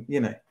mean,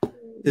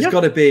 there's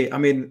got to be. I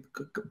mean,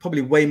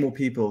 probably way more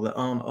people that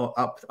aren't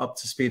up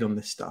to speed on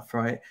this stuff,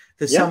 right?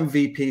 There's some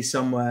VP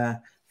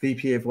somewhere,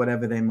 VP of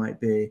whatever they might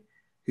be,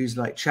 who's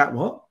like, chat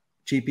what?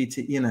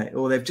 GPT,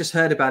 or they've just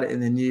heard about it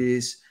in the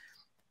news.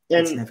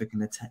 It's never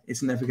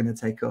gonna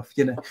take off,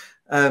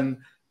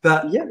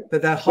 But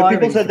they're hiring. But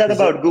people said that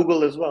about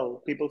Google as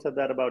well. People said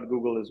that about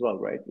Google as well,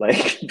 right?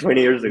 Like 20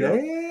 years ago.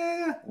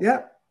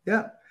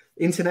 Yeah.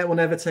 Internet will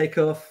never take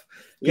off.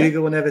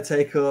 Google will never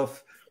take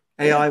off.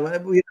 AI,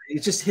 you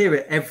just hear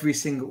it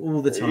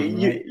all the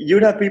time. Right?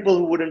 You'd have people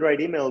who wouldn't write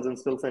emails and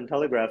still send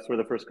telegraphs for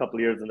the first couple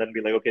of years, and then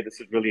be like, okay, this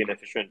is really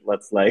inefficient.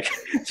 Let's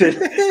switch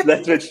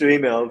to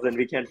emails, and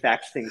we can't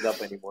fax things up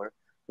anymore,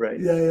 right?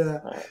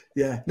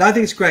 Yeah. No, I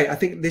think it's great. I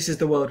think this is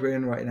the world we're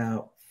in right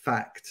now.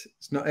 Fact.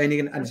 It's only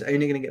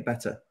going to get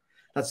better.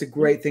 That's the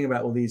great thing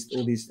about all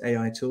these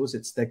AI tools.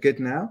 They're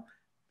good now.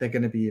 They're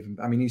going to be even.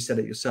 I mean, you said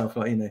it yourself,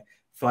 like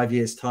 5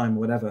 years time, or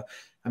whatever.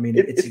 I mean,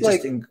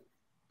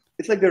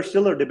 it's like there's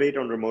still a debate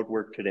on remote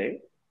work today,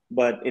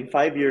 but in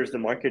 5 years, the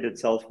market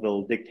itself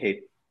will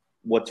dictate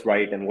what's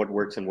right and what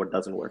works and what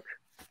doesn't work.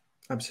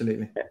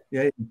 Absolutely.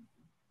 Yeah.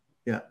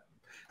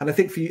 And I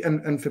think for you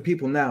and for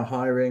people now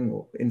hiring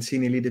or in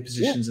senior leader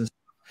positions, and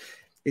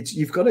stuff,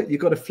 you've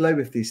got to flow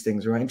with these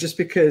things, right? And just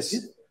because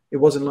it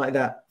wasn't like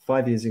that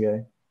 5 years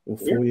ago or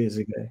 4 years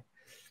ago,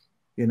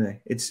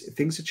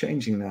 things are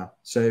changing now.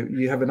 So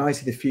you have an eye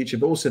to the future,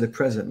 but also the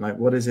present. Like,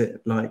 what is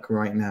it like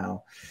right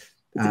now?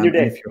 It's a new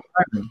day. If you're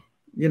hiring,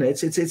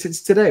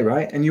 it's today,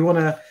 right? And you want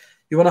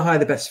to hire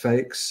the best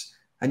folks,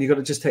 and you've got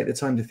to just take the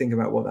time to think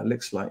about what that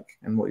looks like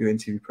and what your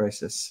interview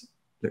process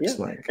looks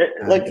like.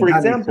 Like, for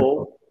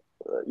example,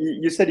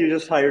 you said you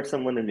just hired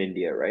someone in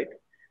India, right?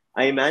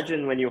 I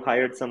imagine when you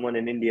hired someone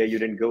in India, you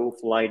didn't go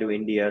fly to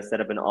India,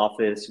 set up an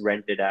office,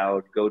 rent it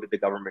out, go to the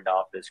government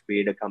office,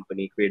 create a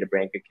company, create a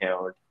bank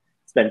account,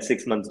 spend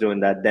 6 months doing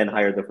that, then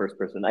hire the first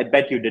person. I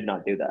bet you did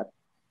not do that.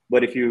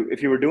 But if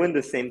you were doing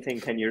the same thing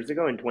 10 years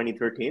ago in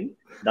 2013,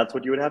 that's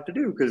what you would have to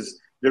do, because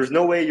there's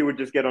no way you would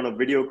just get on a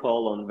video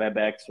call on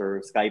WebEx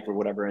or Skype or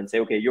whatever and say,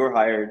 okay, you're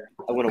hired.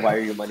 I want to wire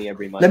you money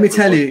every month. Let me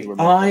tell you,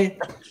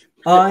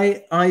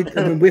 I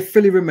mean, we're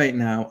fully remote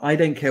now. I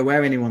don't care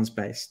where anyone's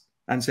based.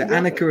 And so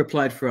Exactly. Annika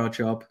applied for our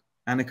job.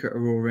 Annika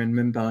Aurora in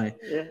Mumbai.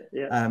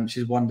 Yeah.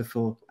 She's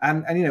wonderful.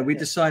 And you know, we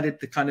decided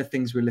the kind of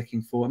things we're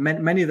looking for.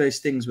 Many of those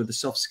things were the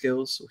soft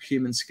skills or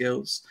human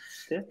skills.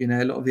 Yeah. You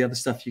know, a lot of the other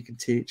stuff you can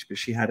teach, but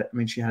she had it. I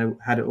mean, she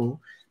had it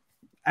all.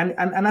 And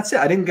that's it.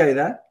 I didn't go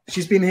there.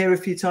 She's been here a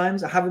few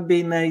times. I haven't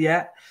been there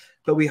yet,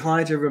 but we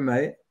hired a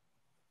remote.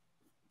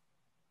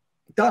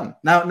 Done.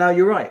 Now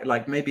you're right.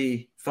 Like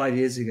maybe 5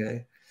 years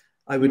ago,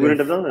 we wouldn't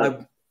have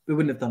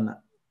done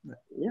that.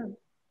 Yeah.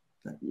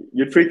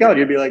 You'd freak out.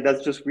 You'd be like,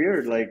 that's just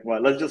weird. Like,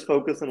 well, let's just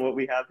focus on what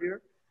we have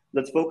here.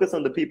 Let's focus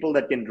on the people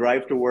that can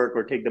drive to work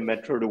or take the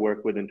metro to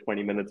work within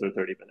 20 minutes or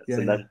 30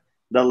 minutes. And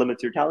that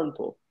limits your talent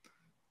pool.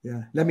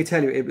 Yeah. Let me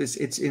tell you,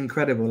 it's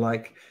incredible.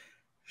 Like,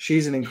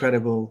 she's an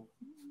incredible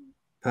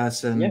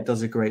person,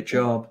 does a great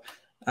job.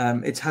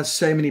 It has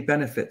so many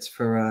benefits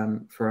for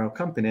our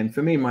company. And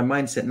for me, my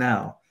mindset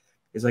now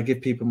is I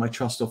give people my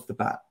trust off the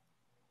bat,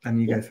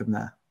 and you go from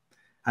there.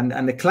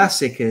 And the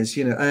classic is,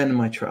 you know, earn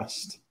my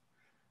trust.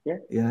 Yeah.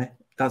 You know,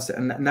 that's it.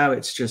 And now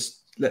it's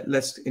just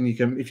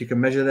if you can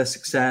measure their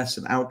success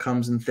and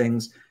outcomes and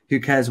things, who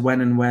cares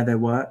when and where they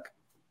work?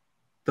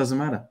 Doesn't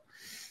matter.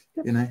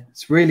 Yeah. You know,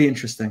 it's really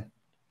interesting.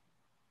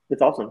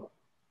 It's awesome.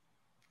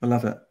 I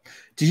love it.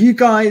 Are you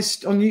guys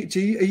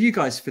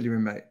fully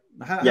remote?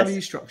 How are you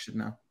structured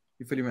now?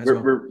 You're fully remote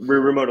as well? We're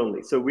remote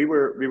only. So we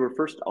were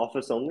first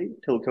office only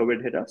till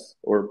COVID hit us,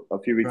 or a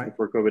few weeks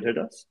before COVID hit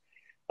us.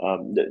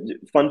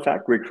 Fun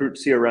fact,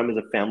 RecruitCRM is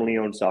a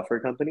family-owned software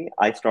company.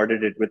 I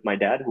started it with my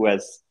dad, who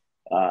has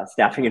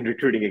staffing and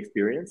recruiting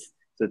experience.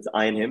 So it's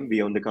I and him.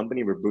 We own the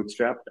company. We're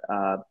bootstrapped.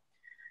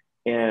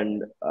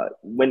 And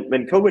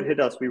when COVID hit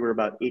us, we were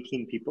about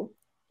 18 people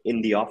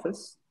in the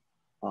office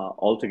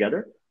all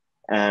together.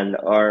 And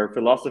our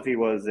philosophy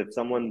was, if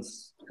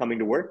someone's coming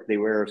to work, they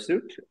wear a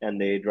suit and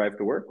they drive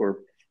to work. Or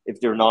if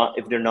they're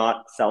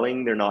not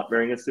selling, they're not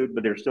wearing a suit,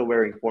 but they're still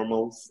wearing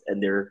formals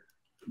and they're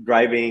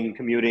driving,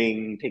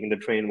 commuting, taking the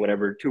train,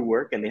 whatever, to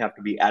work, and they have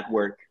to be at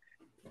work,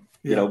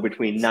 you know,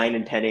 between 9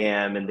 and 10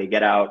 a.m. and they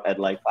get out at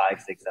like 5,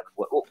 6, 7.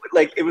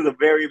 Like, it was a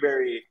very,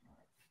 very,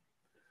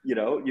 you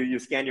know, you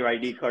scan your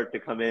ID card to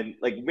come in,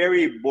 like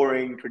very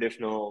boring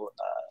traditional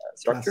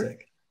structure.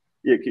 Classic.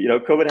 You know,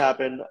 COVID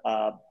happened,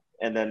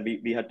 and then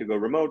we had to go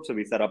remote. So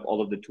we set up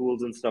all of the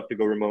tools and stuff to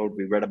go remote.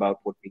 We read about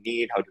what we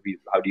need.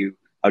 How do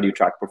you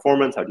track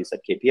performance? How do you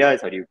set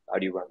KPIs? How do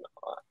you run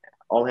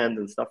all hands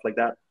and stuff like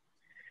that?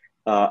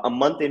 A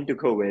month into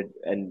COVID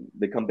and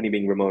the company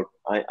being remote,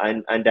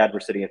 I and Dad were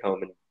sitting at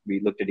home and we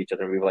looked at each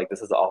other and we were like,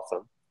 "This is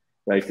awesome,"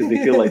 right? Because we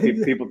feel like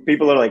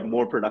people are like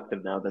more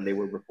productive now than they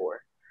were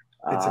before.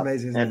 It's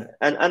amazing, isn't it?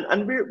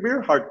 And we're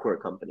a hardcore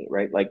company,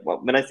 right? Like, well,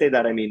 when I say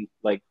that, I mean,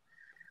 like,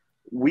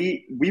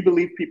 we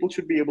believe people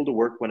should be able to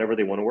work whenever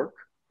they want to work,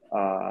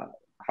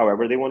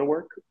 however they want to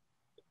work,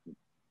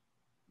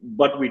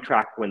 but we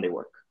track when they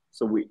work.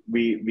 So we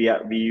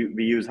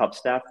use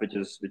HubStaff, which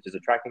is a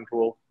tracking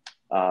tool.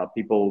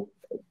 People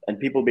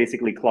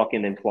basically clock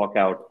in and clock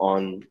out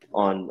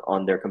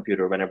on their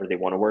computer whenever they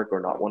want to work or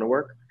not want to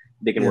work.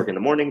 They can work in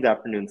the mornings,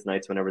 afternoons,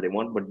 nights, whenever they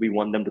want, but we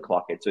want them to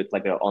clock it. So it's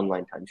like an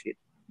online timesheet,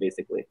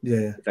 basically,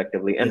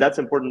 effectively. And that's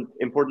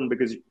important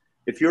because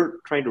if you're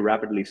trying to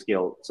rapidly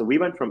scale, so we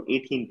went from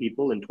 18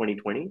 people in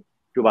 2020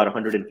 to about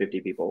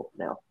 150 people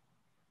now.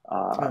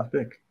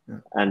 Big. Yeah.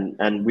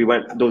 And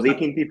those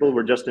 18 people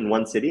were just in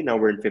one city. Now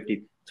we're in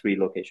 53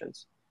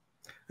 locations.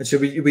 And so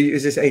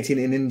is this 18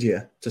 in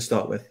India to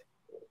start with?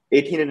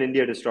 18 in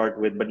India to start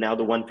with, but now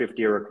the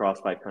 150 are across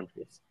 5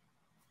 countries,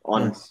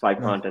 on 5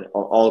 continents,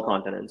 all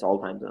continents, all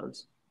time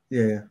zones.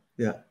 Yeah.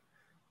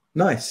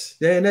 Nice.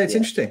 Yeah, no, it's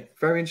interesting.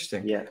 Very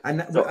interesting. Yeah.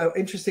 And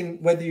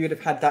interesting whether you would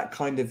have had that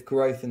kind of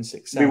growth and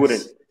success.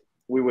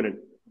 We wouldn't.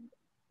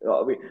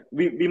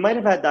 We might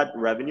have had that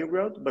revenue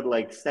growth, but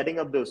like setting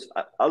up those,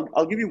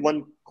 I'll give you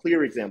one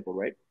clear example,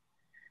 right?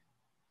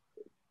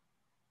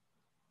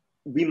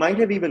 We might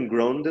have even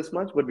grown this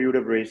much, but we would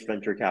have raised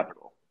venture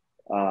capital.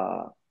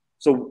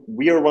 So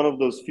we are one of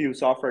those few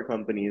software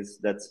companies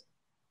that's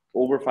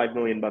over $5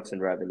 million in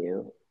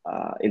revenue,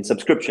 in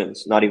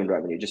subscriptions, not even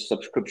revenue, just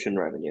subscription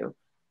revenue,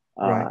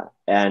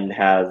 and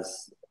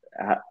has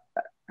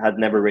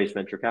never raised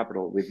venture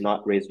capital. We've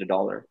not raised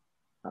 $1.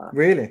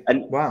 Really?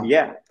 And wow.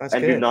 Yeah. That's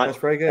good. That's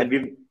very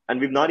good. And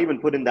we've not even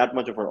put in that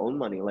much of our own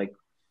money. Like,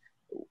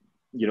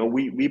 you know,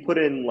 we put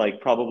in like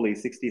probably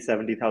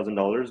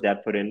 $60,000-$70,000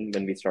 Dad put in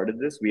when we started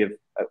this. We have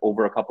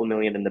over a couple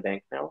million in the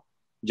bank now,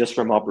 just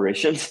from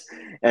operations.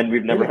 And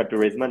we've never had to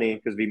raise money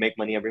because we make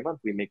money every month.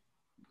 We make,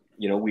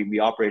 you know, we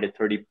operate at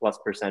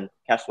 30+%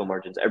 cash flow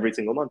margins every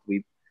single month.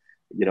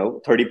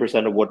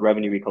 30% of what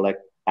revenue we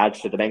collect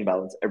adds to the bank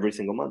balance every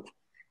single month.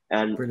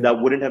 And that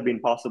wouldn't have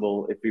been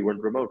possible if we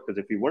weren't remote, because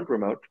if we weren't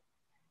remote,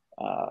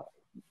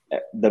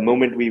 the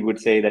moment we would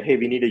say that, hey,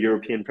 we need a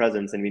European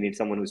presence and we need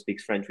someone who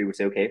speaks French, we would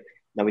say, okay,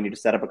 now we need to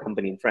set up a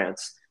company in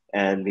France,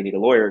 and we need a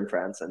lawyer in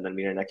France, and then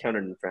we need an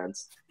accountant in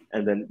France,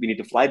 and then we need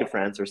to fly to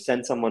France or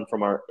send someone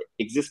from our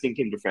existing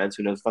team to France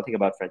who knows nothing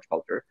about French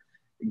culture.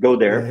 Go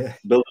there, Yeah, yeah.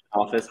 build an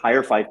office,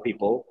 hire 5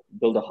 people,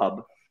 build a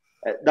hub.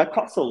 That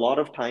costs a lot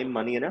of time,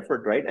 money, and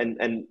effort, right?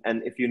 And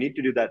if you need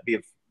to do that, we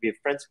have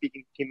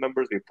French-speaking team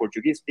members, we have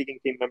Portuguese-speaking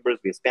team members,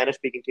 we have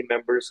Spanish-speaking team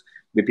members,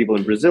 we have people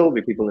in Brazil, we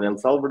have people in El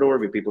Salvador,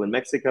 we have people in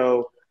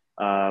Mexico.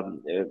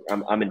 I'm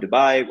in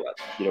Dubai.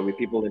 We have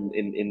people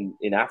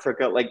in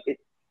Africa. Like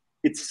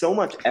it's so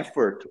much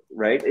effort,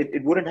 right?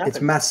 It wouldn't happen.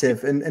 It's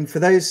massive. And for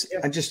those,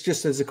 Yeah. and just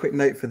as a quick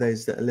note for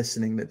those that are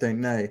listening that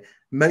don't know,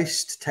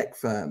 most tech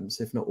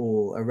firms, if not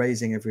all, are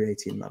raising every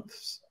 18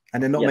 months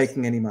and they're not Yes.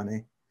 making any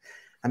money.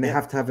 And they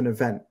have to have an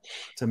event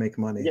to make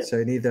money. Yeah. So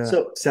either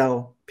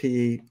sell,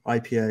 PE,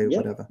 IPO,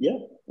 whatever. Yeah.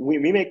 We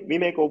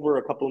make over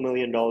a couple $1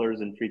 million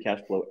in free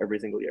cash flow every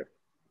single year.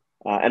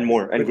 And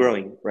more, and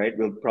growing, right?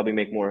 We'll probably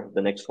make more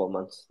the next 12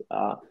 months.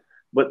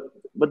 But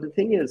the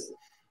thing is,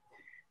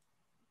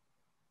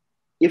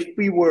 if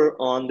we were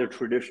on the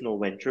traditional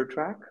venture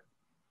track,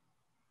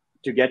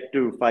 to get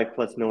to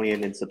 5+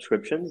 million in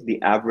subscriptions,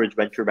 the average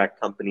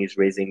venture-backed company is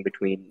raising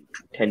between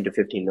 $10 to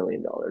 $15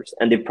 million,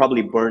 and they've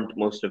probably burned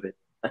most of it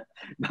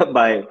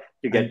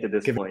to get to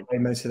this point.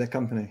 Most of their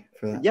company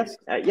for that.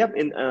 Yep.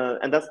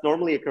 And that's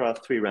normally across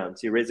 3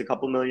 rounds. You raise a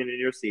couple million in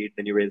your seed,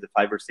 then you raise a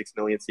 5 or 6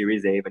 million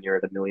Series A when you're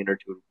at $1 million or $2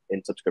 million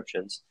in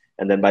subscriptions,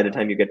 and then by the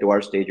time you get to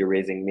our stage, you're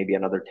raising maybe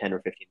another $10 or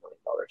 $15 million.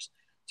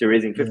 So you're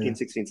raising 15,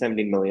 16,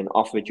 17 million,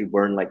 off which you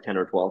burn like 10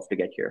 or 12 to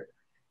get here.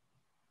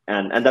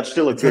 And that's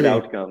still a good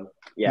outcome.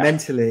 Yeah.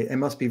 Mentally, it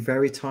must be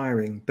very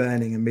tiring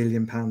burning £1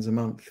 million a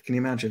month. Can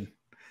you imagine?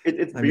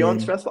 It's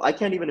beyond stressful. I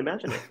can't even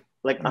imagine it.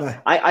 Like no.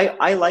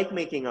 I like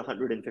making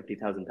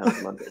 150,000 pounds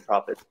a month in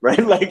profit,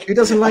 right? Like who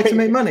doesn't like to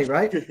make money,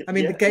 right? I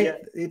mean,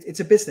 it's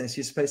a business.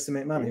 You're supposed to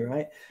make money,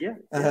 right? Yeah.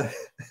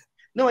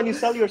 No, and you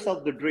sell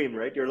yourself the dream,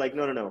 right? You're like,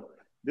 no.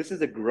 This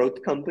is a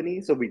growth company,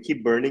 so we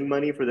keep burning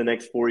money for the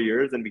next 4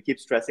 years, and we keep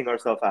stressing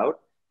ourselves out.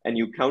 And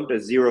you count a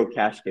 0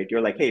 cash date.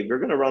 You're like, hey, we're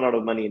going to run out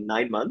of money in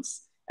 9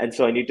 months. And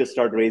so I need to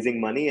start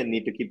raising money and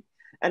need to keep.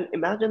 And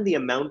imagine the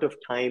amount of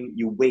time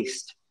you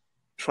waste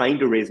trying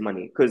to raise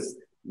money. Because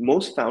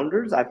most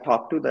founders I've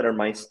talked to that are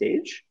my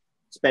stage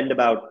spend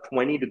about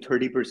 20 to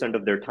 30%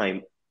 of their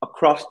time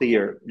across the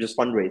year just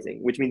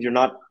fundraising, which means you're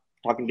not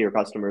talking to your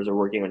customers or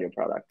working on your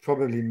product.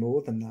 Probably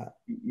more than that.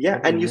 Yeah.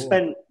 Probably and you more.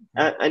 spend,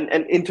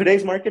 and in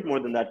today's market, more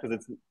than that,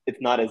 because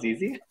it's not as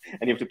easy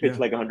and you have to pitch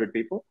like 100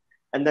 people.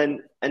 And then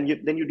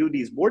you do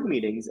these board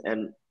meetings,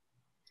 and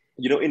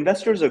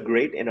investors are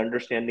great in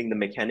understanding the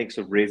mechanics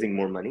of raising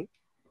more money.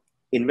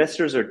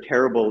 Investors are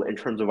terrible in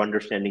terms of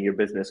understanding your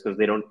business because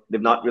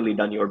they've not really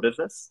done your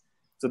business.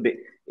 So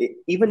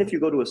even if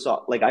you go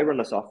to like I run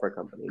a software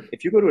company,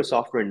 if you go to a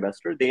software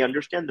investor, they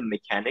understand the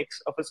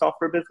mechanics of a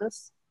software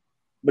business,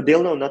 but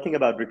they'll know nothing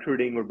about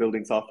recruiting or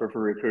building software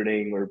for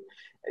recruiting, or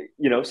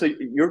so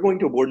you're going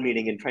to a board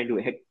meeting and trying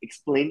to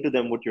explain to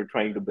them what you're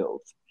trying to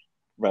build.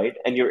 Right.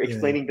 And you're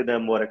explaining to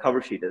them what a cover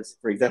sheet is,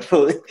 for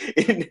example,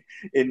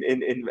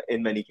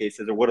 in many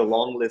cases, or what a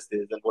long list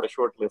is and what a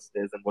short list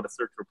is and what a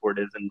search report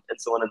is and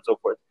so on and so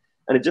forth.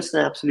 And it's just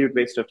an absolute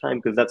waste of time,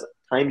 because that's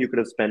time you could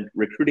have spent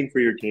recruiting for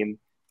your team,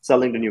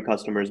 selling to new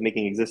customers,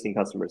 making existing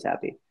customers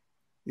happy.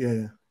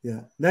 Yeah.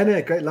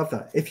 No, great. Love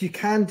that. If you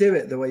can do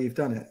it the way you've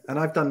done it, and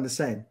I've done the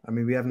same. I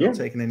mean, we haven't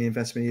taken any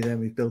investment either, and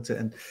we've built it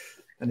and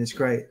it's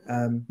great.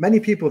 Many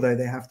people, though,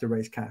 they have to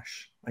raise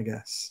cash, I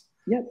guess.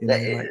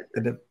 Yeah.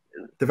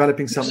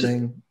 Developing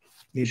something,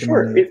 need the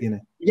money,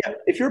 Yeah,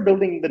 if you're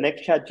building the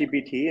next Chat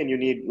GPT and you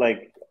need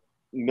like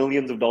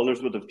millions of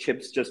dollars worth of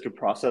chips just to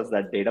process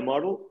that data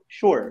model,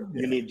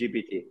 you need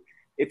GPT.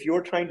 If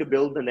you're trying to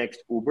build the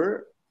next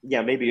Uber,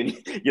 maybe you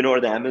need, or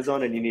the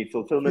Amazon, and you need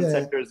fulfillment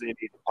centers, and you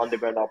need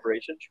on-the-ground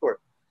operations, sure.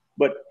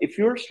 But if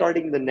you're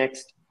starting the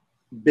next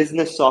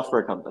business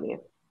software company,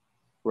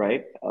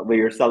 right, where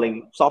you're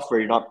selling software,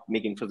 you're not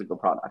making physical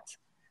products,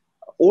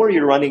 or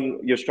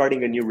you're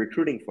starting a new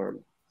recruiting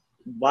firm,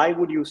 why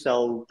would you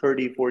sell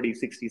 30, 40,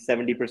 60,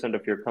 70%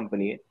 of your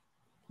company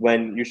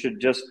when you should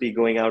just be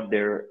going out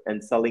there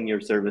and selling your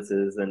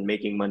services and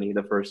making money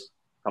the first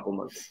couple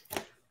months?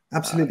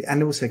 Absolutely.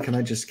 And also, can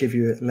I just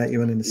let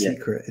you in a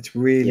secret? It's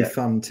really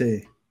fun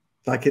too.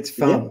 Like, it's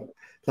fun.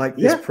 Like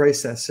this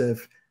process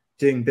of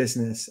doing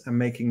business and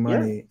making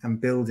money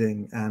and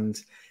building, and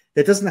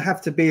there doesn't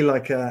have to be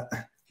like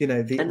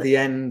the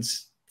end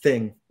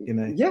thing,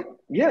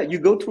 you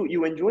go through,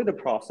 you enjoy the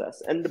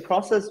process, and the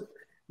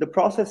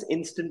process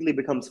instantly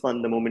becomes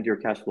fun the moment you're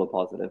cash flow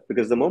positive,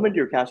 because the moment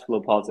you're cash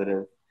flow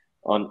positive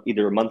on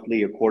either a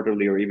monthly or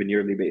quarterly or even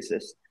yearly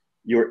basis,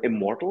 you're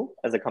immortal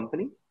as a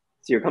company.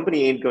 So your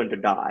company ain't going to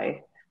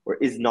die, or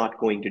is not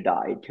going to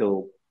die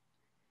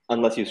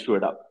unless you screw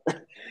it up.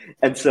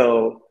 And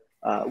so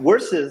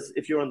versus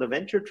if you're on the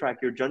venture track,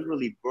 you're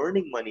generally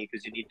burning money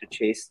because you need to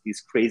chase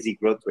these crazy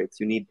growth rates.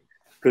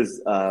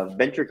 Because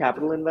venture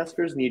capital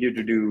investors need you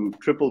to do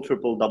triple,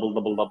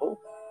 double,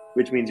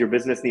 which means your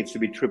business needs to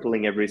be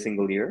tripling every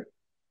single year.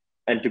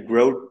 And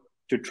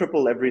to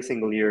triple every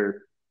single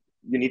year,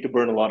 you need to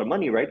burn a lot of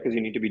money, right? Because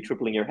you need to be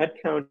tripling your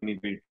headcount, you need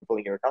to be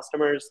tripling your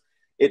customers.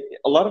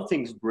 A lot of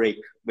things break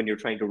when you're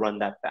trying to run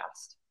that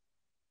fast.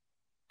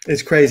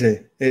 It's crazy.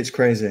 It's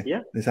crazy.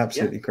 Yeah. It's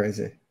absolutely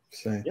crazy.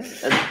 So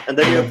yeah, and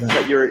then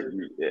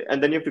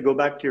you have to go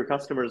back to your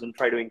customers and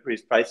try to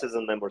increase prices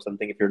on them or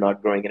something if you're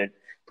not growing, and it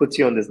puts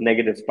you on this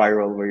negative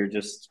spiral where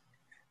you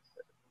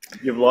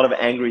have a lot of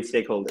angry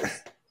stakeholders.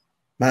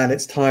 Man,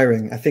 it's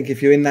tiring. I think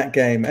if you're in that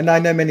game, and I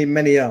know many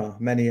are.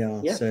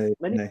 Yeah, so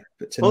many.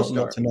 But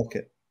not to knock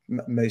it,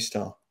 most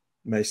are.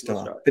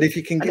 But if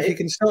you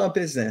can start a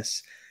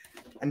business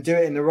and do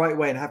it in the right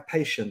way and have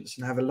patience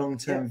and have a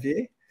long-term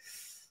view,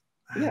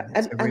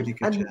 it's a really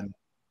good journey.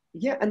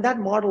 Yeah, and that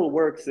model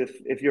works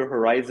if your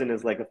horizon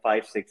is like a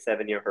 5, 6,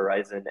 7-year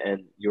horizon,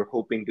 and you're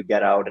hoping to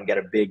get out and get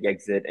a big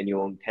exit, and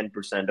you own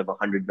 10% of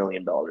 $100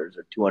 million or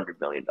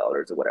 $200 million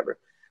or whatever.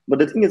 But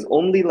the thing is,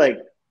 only like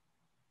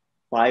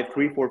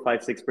 3, 4, 5,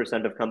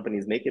 6% of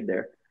companies make it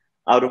there.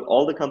 Out of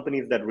all the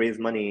companies that raise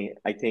money,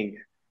 I think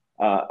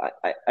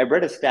I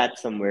read a stat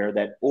somewhere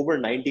that over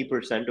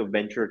 90% of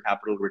venture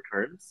capital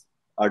returns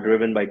are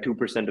driven by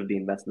 2% of the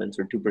investments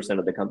or 2%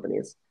 of the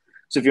companies.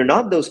 So if you're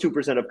not those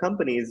 2% of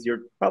companies,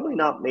 you're probably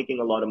not making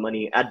a lot of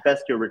money. At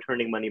best, you're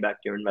returning money back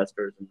to your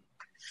investors,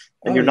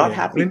 and you're not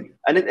happy.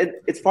 And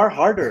it's far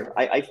harder.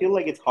 I feel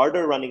like it's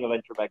harder running a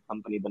venture-backed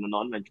company than a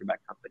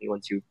non-venture-backed company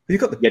once you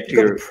get to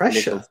your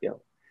initial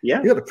scale.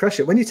 Yeah, you got the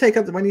pressure. When you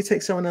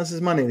take someone else's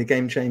money, the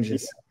game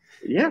changes.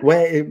 Yeah,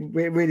 where it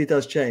really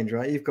does change,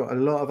 right? You've got a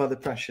lot of other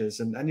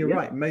pressures, and you're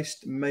right.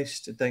 Most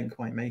don't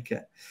quite make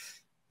it.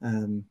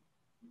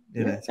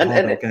 It's a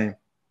hard game.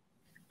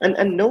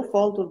 And no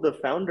fault of the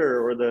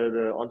founder or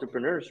the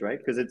entrepreneurs, right?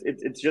 Because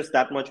it's just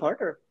that much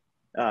harder.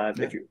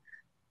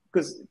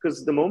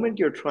 Because the moment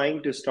you're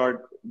trying to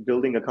start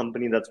building a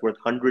company that's worth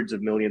hundreds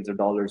of millions of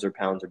dollars or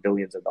pounds or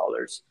billions of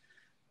dollars,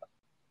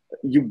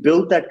 you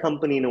build that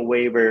company in a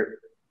way where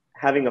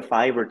having a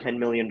 $5 or $10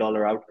 million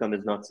outcome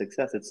is not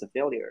success; it's a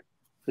failure.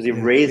 Because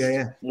you've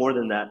raised more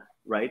than that,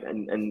 right?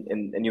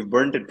 And you've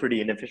burned it pretty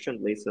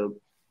inefficiently. So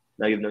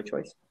now you have no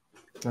choice.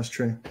 That's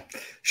true.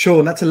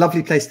 Sean, that's a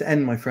lovely place to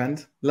end, my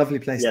friend. Lovely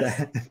place to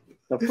end.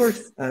 Of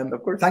course.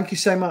 Of course. Thank you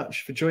so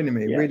much for joining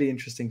me. Really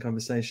interesting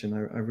conversation.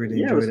 I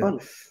really enjoyed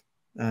it.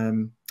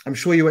 I'm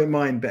sure you won't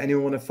mind, but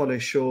anyone want to follow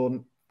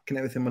Sean,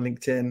 connect with him on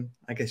LinkedIn?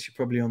 I guess you're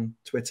probably on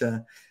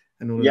Twitter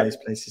and all of those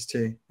places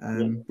too.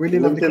 Really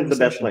lovely conversation. LinkedIn's the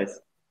best place.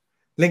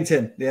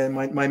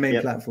 LinkedIn, my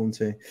main platform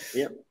too.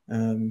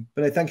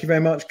 But thank you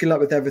very much. Good luck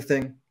with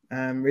everything.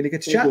 Really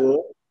good to chat.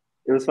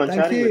 It was fun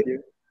chatting with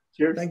you.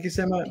 Cheers. Thank you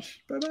so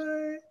much.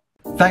 Bye-bye.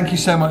 Thank you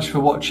so much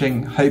for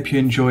watching. Hope you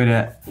enjoyed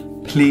it.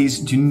 Please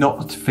do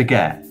not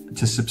forget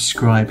to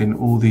subscribe in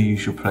all the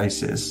usual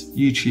places: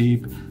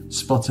 YouTube,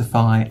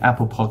 Spotify,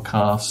 Apple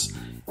Podcasts,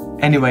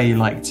 anywhere you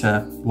like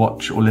to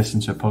watch or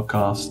listen to a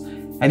podcast.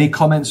 Any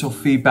comments or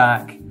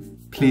feedback,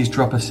 please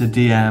drop us a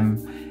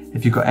DM.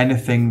 If you've got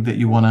anything that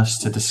you want us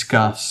to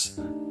discuss,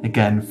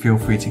 again, feel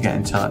free to get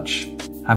in touch.